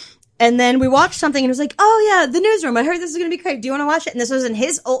 And then we watched something and it was like, oh yeah, the newsroom. I heard this is going to be great. Do you want to watch it? And this was in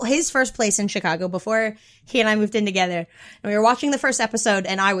his first place in Chicago before he and I moved in together. And we were watching the first episode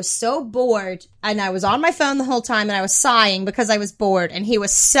and I was so bored and I was on my phone the whole time and I was sighing because I was bored and he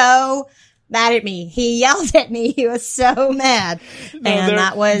was so mad at me. He yelled at me. He was so mad. And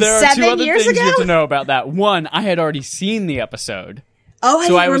that was 7 years ago. There are two other things you have to know about that. One, I had already seen the episode. Oh,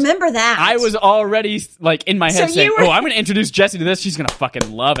 I didn't remember that. I was already, like, in my head saying, I'm going to introduce Jessie to this. She's going to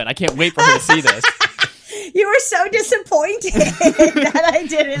fucking love it. I can't wait for her to see this. You were so disappointed that I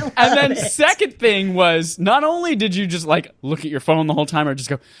didn't love And then it. second thing was, not only did you just, like, look at your phone the whole time or just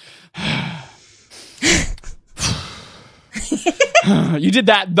go, you did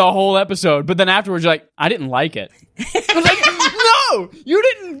that the whole episode, but then afterwards you're like, I didn't like it. I was like, no, you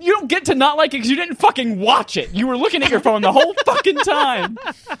don't get to not like it because you didn't fucking watch it. You were looking at your phone the whole fucking time.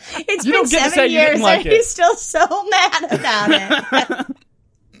 It's been 7 years and he's still so mad about it.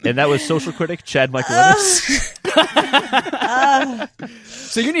 And that was social critic Chad Michael Ennis.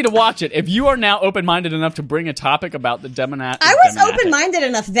 So you need to watch it. If you are now open-minded enough to bring a topic about the Democratic... I was open-minded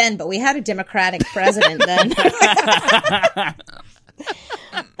enough then, but we had a Democratic president then.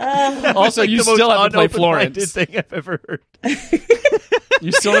 Also, you still haven't played Florence. Thing I've ever heard.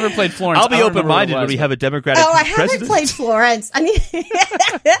 You still never played Florence. I'll be open-minded when we have a Democratic president. I haven't played Florence. I mean...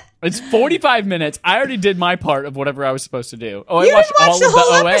 It's 45 minutes. I already did my part of whatever I was supposed to do. Oh, I watched all of the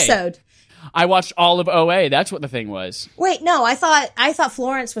whole episode. I watched all of OA. That's what the thing was. Wait, no, I thought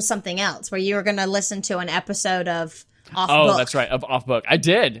Florence was something else, where you were going to listen to an episode of Off Book. Oh, that's right, of Off Book. I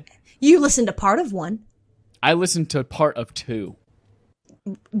did. You listened to part of one. I listened to part of two.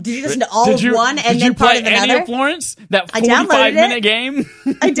 Did you listen to all of one and then part of another? Did you play Annie of Florence? That 45-minute game?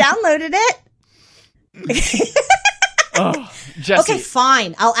 I downloaded it. Oh, Jesse. Okay,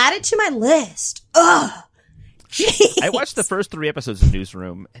 fine. I'll add it to my list. Ugh. Jeez. I watched the first 3 episodes of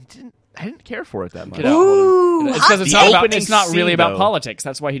Newsroom and I didn't care for it that much. Ooh, it's because it's not really about politics.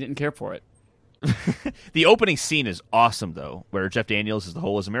 That's why he didn't care for it. The opening scene is awesome, though, where Jeff Daniels is the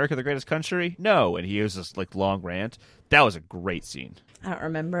whole, is America the greatest country? No, and he has this like long rant. That was a great scene. I don't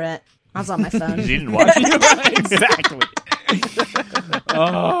remember it. I was on my phone. You didn't watch it? Exactly.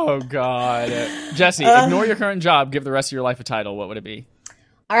 Oh, God. Jesse, ignore your current job. Give the rest of your life a title. What would it be?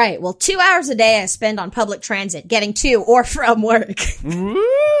 All right. Well, 2 hours a day I spend on public transit, getting to or from work.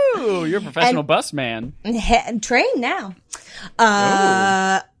 Ooh, you're a professional bus man. Trained now.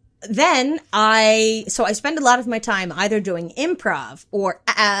 Then I spend a lot of my time either doing improv or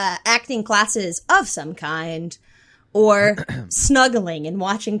acting classes of some kind, or snuggling and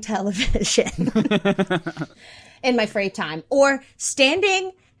watching television in my free time, or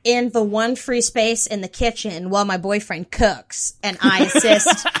standing in the one free space in the kitchen while my boyfriend cooks and I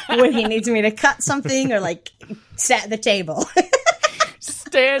assist when he needs me to cut something or like set the table.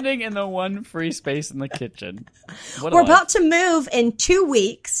 Standing in the one free space in the kitchen. We're about to move in 2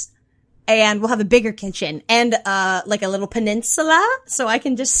 weeks. And we'll have a bigger kitchen and like a little peninsula, so I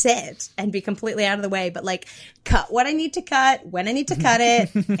can just sit and be completely out of the way, but like cut what I need to cut when I need to cut it,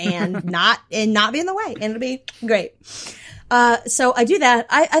 and not be in the way, and it'll be great. So I do that.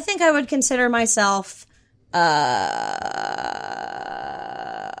 I think I would consider myself. I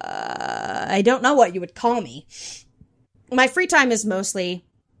don't know what you would call me. My free time is mostly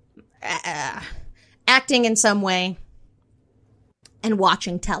acting in some way. and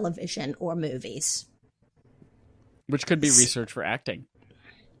watching television or movies. Which could be research for acting.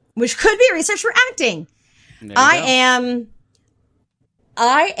 Which could be research for acting. I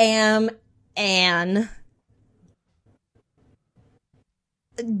am an...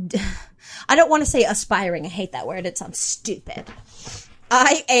 I don't want to say aspiring. I hate that word. It sounds stupid.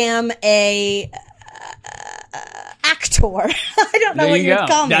 I am a actor. I don't know There what you you'd go.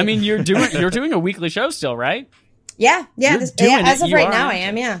 call me. I mean, you're doing a weekly show still, right? Yeah. You're doing it. As of You right are now, an I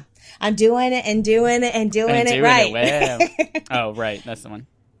am. Yeah, I'm doing it and doing it and doing it right. Wow. Oh, right. That's the one.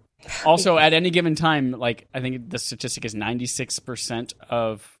 Also, at any given time, like I think the statistic is 96%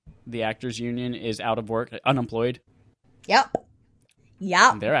 of the actors union is out of work, unemployed. Yep.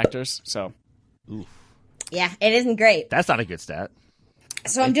 They're actors, so Yeah, it isn't great. That's not a good stat.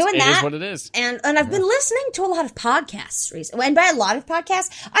 So I'm doing that. It is what it is. And I've been listening to a lot of podcasts recently. And by a lot of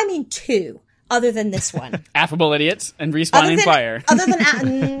podcasts, I mean 2, other than this one. Affable Idiots and Respawning Fire. Other than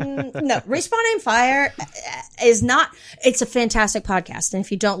no, Respawning Fire is not. It's a fantastic podcast, and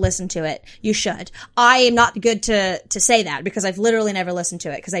if you don't listen to it, you should. I am not good to say that because I've literally never listened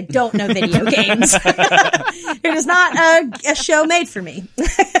to it because I don't know video games. It is not a show made for me.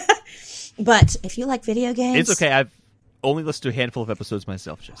 But if you like video games, It's okay. I've only listened to a handful of episodes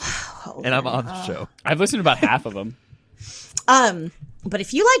myself, Jesse. And I'm on the show. I've listened to about half of them. But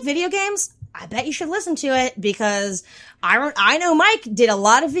if you like video games, I bet you should listen to it because I know Mike did a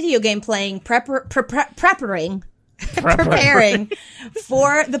lot of video game playing, preparing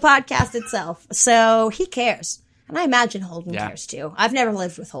for the podcast itself. So he cares. And I imagine Holden cares too. I've never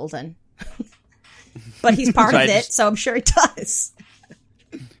lived with Holden. But he's part of it, so I'm sure he does.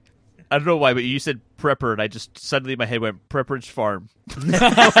 I don't know why, but you said prepper, and I just suddenly in my head went Prepperidge Farm.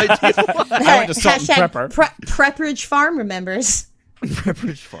 I went to Salt and Prepper. Prepperidge Farm remembers.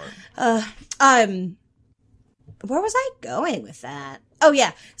 Prepperidge Farm. Where was I going with that? Oh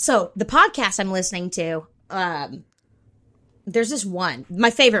yeah. So the podcast I'm listening to, there's this one, my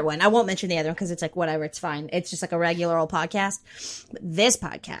favorite one. I won't mention the other one because it's like whatever, it's fine. It's just like a regular old podcast. But this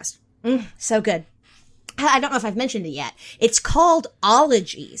podcast, so good. I don't know if I've mentioned it yet. It's called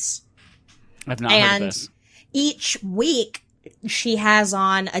Ologies. I've not heard of this. Each week she has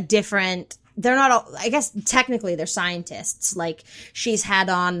on a different, they're not all, I guess technically they're scientists. Like she's had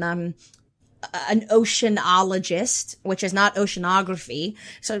on an oceanologist, which is not oceanography.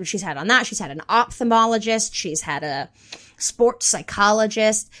 So she's had on that. She's had an ophthalmologist. She's had a sports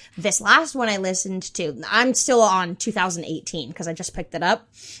psychologist. This last one I listened to, I'm still on 2018 because I just picked it up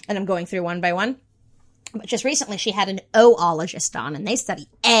and I'm going through one by one. But just recently she had an oologist on and they study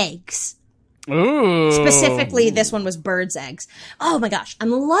eggs. Ooh. Specifically, this one was birds' eggs. Oh my gosh, I'm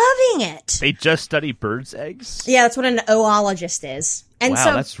loving it. They just study birds' eggs? Yeah, that's what an oologist is. And wow,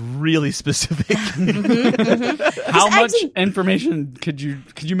 so that's really specific. How much information could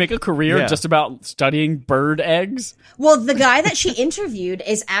you make a career just about studying bird eggs? Well, the guy that she interviewed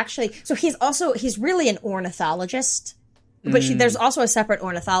is actually, so he's really an ornithologist, but there's also a separate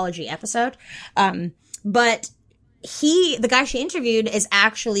ornithology episode. But the guy she interviewed is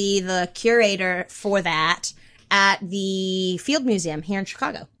actually the curator for that at the Field Museum here in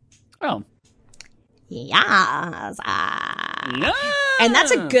Chicago. Oh. Yes. Yeah. And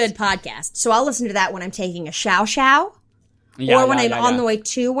that's a good podcast. So I'll listen to that when I'm taking a chow, or when I'm on the way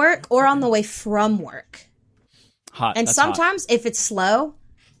to work, or on the way from work. Hot. And That's sometimes, if it's slow,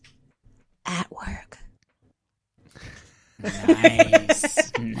 at work.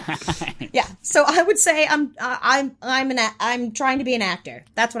 Nice. Yeah. So I would say I'm trying to be an actor.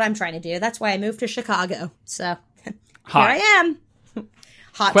 That's what I'm trying to do. That's why I moved to Chicago. So Hot. here I am.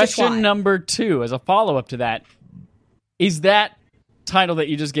 Hot Question number 2, as a follow-up to that, is that title that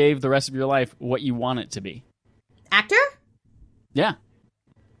you just gave the rest of your life what you want it to be? Actor? Yeah.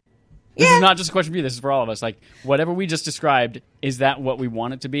 This is not just a question for you. This is for all of us. Like, whatever we just described, is that what we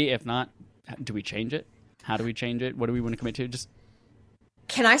want it to be? If not, do we change it? How do we change it? What do we want to commit to? Just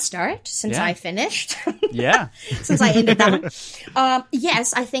Can I start since I finished? Yeah. Since I ended that one.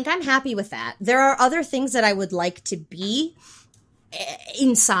 Yes, I think I'm happy with that. There are other things that I would like to be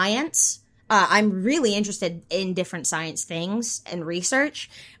in science. I'm really interested in different science things and research,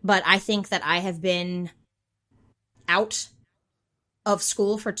 but I think that I have been out of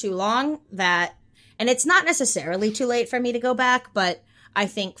school for too long and it's not necessarily too late for me to go back, but I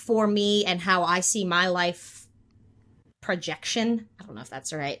think for me and how I see my life projection, I don't know if that's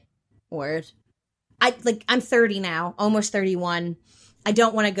the right word. I'm 30 now, almost 31. I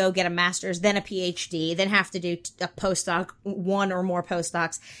don't want to go get a master's, then a PhD, then have to do a postdoc, one or more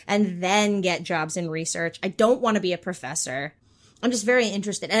postdocs, and then get jobs in research. I don't want to be a professor. I'm just very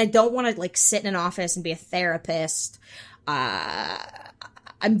interested, and I don't want to like sit in an office and be a therapist.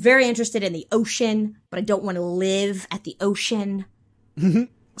 I'm very interested in the ocean, but I don't want to live at the ocean.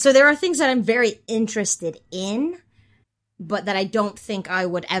 So there are things that I'm very interested in, but that I don't think I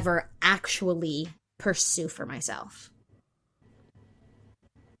would ever actually pursue for myself.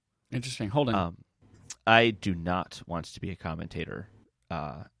 Interesting. Holden. I do not want to be a commentator.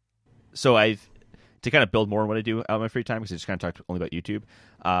 So to kind of build more on what I do out of my free time, because I just kind of talked only about YouTube.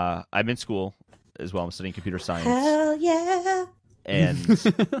 I'm in school as well. I'm studying computer science. Hell yeah.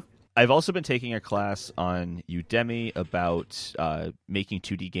 And I've also been taking a class on Udemy about making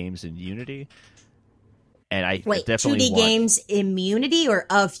 2D games in Unity. And I Wait, definitely 2D games immunity or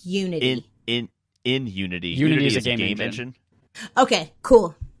of Unity? in Unity. Unity is a game game engine. Okay,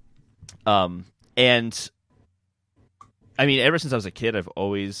 cool. And I mean, ever since I was a kid, I've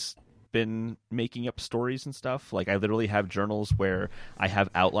always been making up stories and stuff. Like, I literally have journals where I have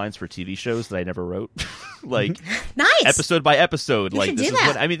outlines for TV shows that I never wrote, like Nice. episode by episode. You Like, should this do is that.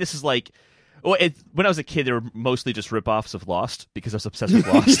 what I mean. This is like, well, when I was a kid, they were mostly just ripoffs of Lost because I was obsessed with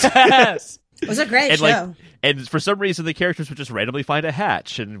Lost. Yes. It was a great And show. and for some reason, the characters would just randomly find a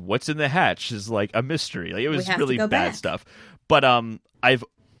hatch, and what's in the hatch is like a mystery. Like, it was have to really go bad back. stuff. But I'm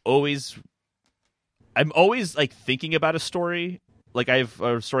always like thinking about a story. Like, I have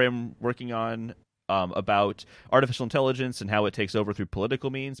a story I'm working on about artificial intelligence and how it takes over through political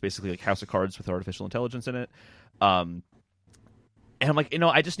means, basically like House of Cards with artificial intelligence in it. And I'm like,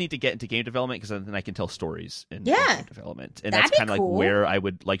 I just need to get into game development because then I can tell stories in game development, and That'd that's be kind of cool. like where I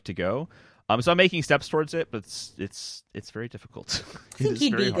would like to go. So I'm making steps towards it, but it's very difficult. I think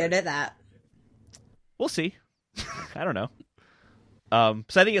you'd be good at that. We'll see. I don't know.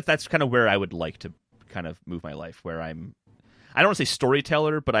 So I think that's kind of where I would like to kind of move my life, where I don't want to say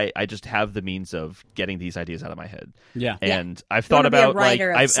storyteller, but I just have the means of getting these ideas out of my head. Yeah. And I've You thought wanna be a about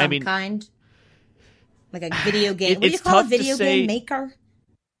writer like of some I mean kind, like a video game. What do you it's call a tough to video say- game maker?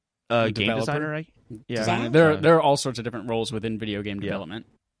 game Developer? designer. Yeah. Designer. There are all sorts of different roles within video game development.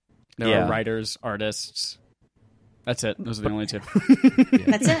 There Yeah. are writers, artists. That's it. Those are the only two.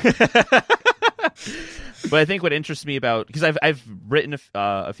 That's it. But I think what interests me about, because I've written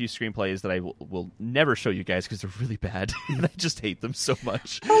a few screenplays that I will never show you guys because they're really bad and I just hate them so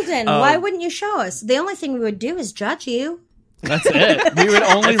much. Holden, why wouldn't you show us? The only thing we would do is judge you. That's it. We would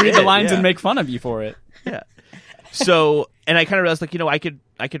only read the it, lines yeah. and make fun of you for it. Yeah. So, and I kind of realized, like,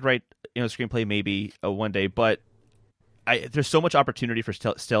 I could write a screenplay maybe one day, but there's so much opportunity for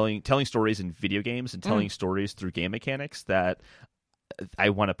telling stories in video games and telling stories through game mechanics that I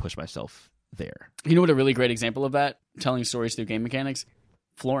want to push myself there. You know what a really great example of that? Telling stories through game mechanics?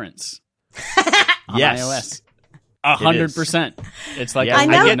 Florence. On Yes. iOS. 100%. It's like Yeah, a I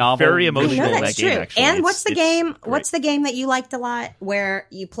know. really novel. Very I emotional know in that's that game, true. actually. And what's the It's game? great. What's the game that you liked a lot, where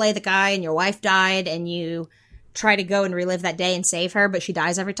you play the guy and your wife died, and you try to go and relive that day and save her, but she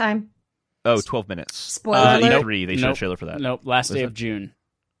dies every time? Oh, 12 minutes. Spoiler alert. E3, they showed a trailer for that. Nope. Last Was day it? of June.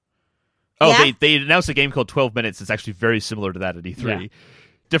 Oh, Yeah? they announced a game called 12 Minutes. It's actually very similar to that at E3. Yeah.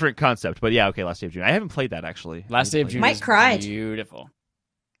 Different concept, but yeah, okay, Last Day of June. I haven't played that, actually. Last day of June Mike is cried. beautiful.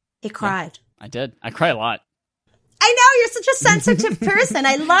 He cried. I did. I cry a lot. I know, you're such a sensitive person.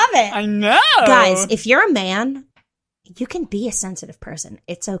 I love it. I know. Guys, if you're a man, you can be a sensitive person.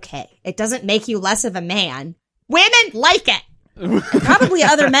 It's okay. It doesn't make you less of a man. Women like it. And probably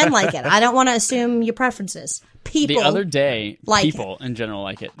other men like it. I don't want to assume your preferences. People. The other day, like people in general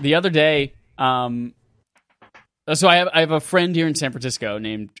like it. The other day, so I have a friend here in San Francisco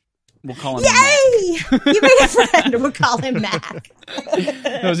named, we'll call him Mac. Yay! You made a friend. We'll call him Mac.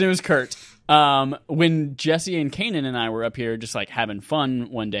 No, his name was Kurt. When Jesse and Kanan and I were up here just like having fun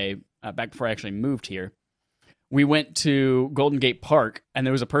one day, back before I actually moved here, we went to Golden Gate Park, and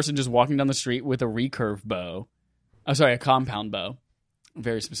there was a person just walking down the street with a recurve bow. Oh, sorry, a compound bow.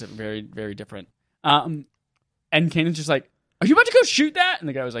 Very specific, very, very different. And Kanan's just like, "Are you about to go shoot that?" And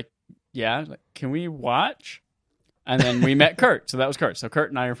the guy was like, "Yeah." I was like, "Can we watch?" And then we met Kurt. So that was Kurt. So Kurt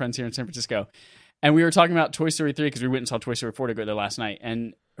and I are friends here in San Francisco. And we were talking about Toy Story 3 because we went and saw Toy Story 4 to go there last night,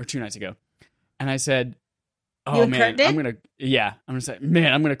 or 2 nights ago. And I said, You "Oh and man, Kurt did? I'm gonna say,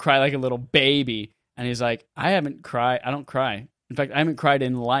 man, I'm gonna cry like a little baby." And he's like, "I haven't cried. I don't cry. In fact, I haven't cried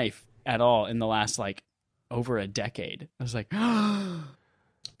in life at all in the last like over a decade." I was like,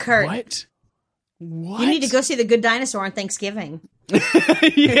 Kurt, "What? What? you need to go see The Good Dinosaur on Thanksgiving.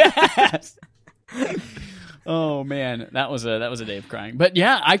 Yes." Oh man, that was a day of crying. But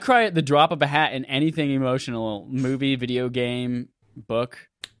yeah, I cry at the drop of a hat in anything emotional: movie, video game, book.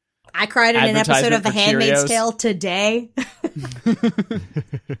 I cried in an episode of Advertisement The for Handmaid's Cheerios. Tale today.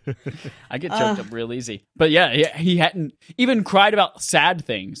 I get choked up real easy. But yeah, he hadn't even cried about sad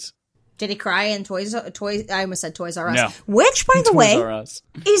things. Did he cry in Toys? I almost said Toys R Us. No. Which, by the Toys way, R Us.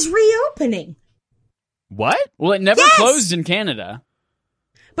 is reopening. What? Well, it never Yes! closed in Canada.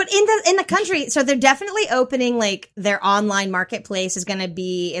 But in the country, so they're definitely opening, like, their online marketplace is gonna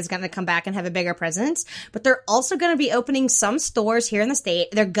come back and have a bigger presence. But they're also gonna be opening some stores here in the state.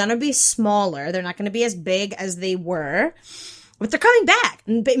 They're gonna be smaller. They're not gonna be as big as they were. But they're coming back.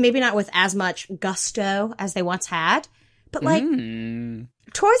 Maybe not with as much gusto as they once had. But, like,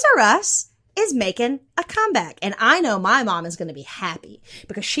 Toys R Us is making a comeback. And I know my mom is gonna be happy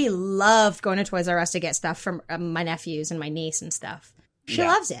because she loved going to Toys R Us to get stuff from my nephews and my niece and stuff. She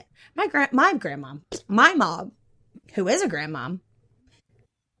loves it. My mom, who is a grandmom,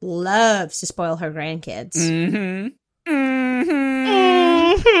 loves to spoil her grandkids. Mm-hmm.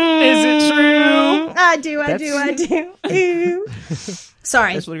 Is it true? I do. Ew.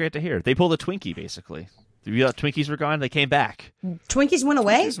 Sorry. That's really great to hear. They pulled a Twinkie, basically. You thought Twinkies were gone? They came back. Twinkies went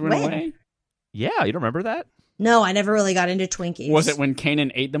away? Just went When? away. Yeah, you don't remember that? No, I never really got into Twinkies. Was it when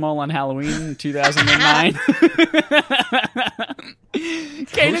Kanan ate them all on Halloween in 2009?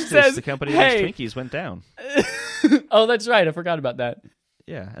 Kanan Hostess, says, the company that hey. makes Twinkies went down. Oh, that's right. I forgot about that.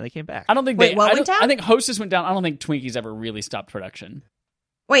 Yeah, and they came back. I don't think Wait, what went down? I think Hostess went down. I don't think Twinkies ever really stopped production.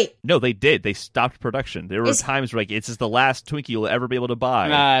 Wait, No, they did. They stopped production. There were times where, like, it's just the last Twinkie you'll ever be able to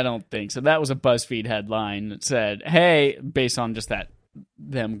buy. I don't think so. That was a BuzzFeed headline that said, hey, based on just that,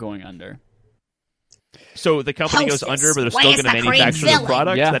 them going under. So the company goes Hostess. under, but they're Why still is going to the cream manufacture the villain?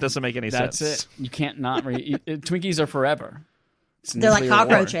 product? Yeah. That doesn't make any That's sense. it. You can't not... Twinkies are forever. It's they're like nuclear war.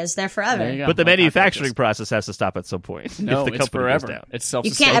 cockroaches. They're forever. There you go. But the Like manufacturing cockroaches. process has to stop at some point. No, if the it's company forever. goes down. It's You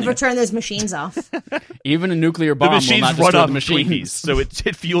self-sustaining. can't ever turn those machines off. Even a nuclear The bomb will machines not run destroy off the of machines. Twinkies, so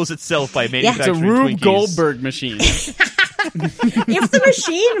it fuels itself by It's manufacturing a Rube Twinkies. Goldberg machine. If the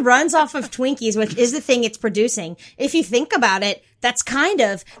machine runs off of Twinkies, which is the thing it's producing, if you think about it, that's kind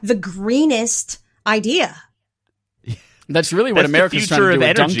of the greenest idea. That's really what That's America's the trying future to do of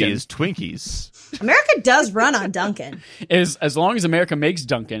with energy Dunkin'. is Twinkies. America does run on Dunkin'. Is as long as America makes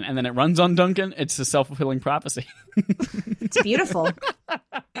Dunkin' and then it runs on Dunkin', it's a self-fulfilling prophecy. It's beautiful.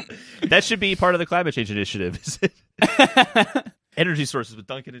 That should be part of the climate change initiative. Is it? Energy sources with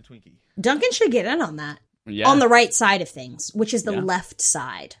Dunkin' and Twinkie. Dunkin' should get in on that. Yeah, On the right side of things, which is the Yeah. left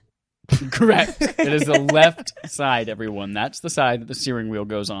side. correct. It is the left side, everyone. That's the side that the steering wheel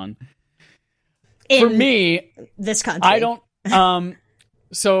goes on. In For me, this country. I don't.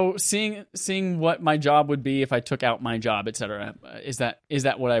 So seeing what my job would be if I took out my job, etc. Is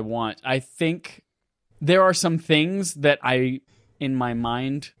that what I want? I think there are some things that I, in my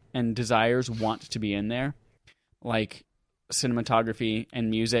mind and desires, want to be in there, like cinematography and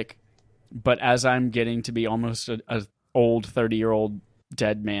music. But as I'm getting to be almost a old 30-year-old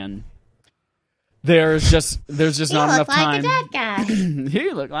dead man, there's just not enough time. guy.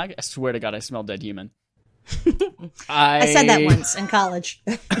 You look like. I swear to God, I smell dead human. I said that once in college.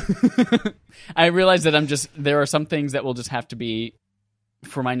 I realize that there are some things that will just have to be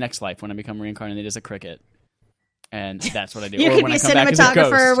for my next life when I become reincarnated as a cricket. And that's what I do. You Or could when be I a come back as a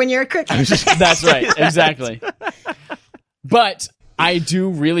cinematographer ghost. when you're a cricket. That's right. Exactly. But I do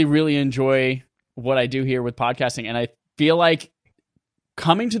really, really enjoy what I do here with podcasting. And I feel like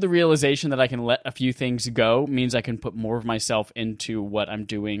coming to the realization that I can let a few things go means I can put more of myself into what I'm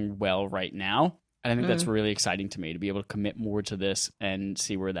doing well right now. And I think that's really exciting to me to be able to commit more to this and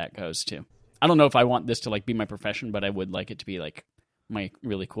see where that goes to. I don't know if I want this to like be my profession, but I would like it to be like my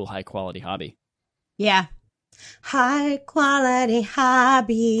really cool, high quality hobby. Yeah. High quality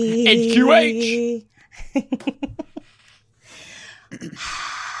hobby. HQH.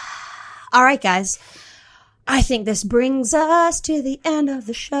 All right, guys. I think this brings us to the end of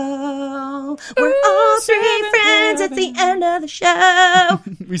the show. We're all three friends at the end of the show.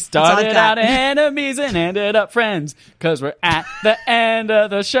 We started I've got. out enemies and ended up friends because we're at the end of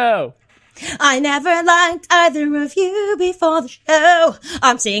the show. I never liked either of you before the show.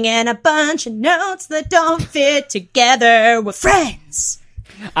 I'm singing a bunch of notes that don't fit together. We're friends.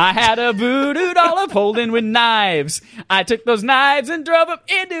 I had a voodoo doll of Holden with knives. I took those knives and drove them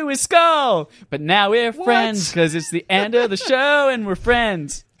into his skull. But now we're friends because it's the end of the show and we're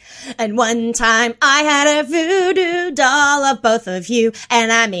friends. And one time I had a voodoo doll of both of you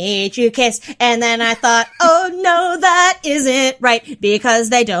and I made you kiss. And then I thought, oh no, that isn't right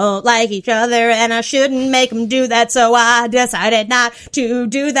because they don't like each other and I shouldn't make them do that. So I decided not to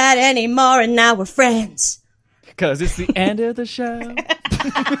do that anymore and now we're friends. Because it's the end of the show.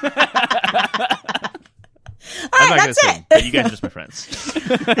 All I'm right, not that's gonna it. sing, but you guys are just my friends.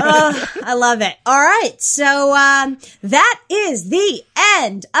 I love it. All right. So that is the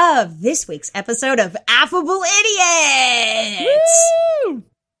end of this week's episode of Affable Idiots. Woo!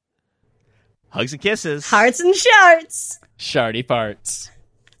 Hugs and kisses. Hearts and sharts. Shardy parts.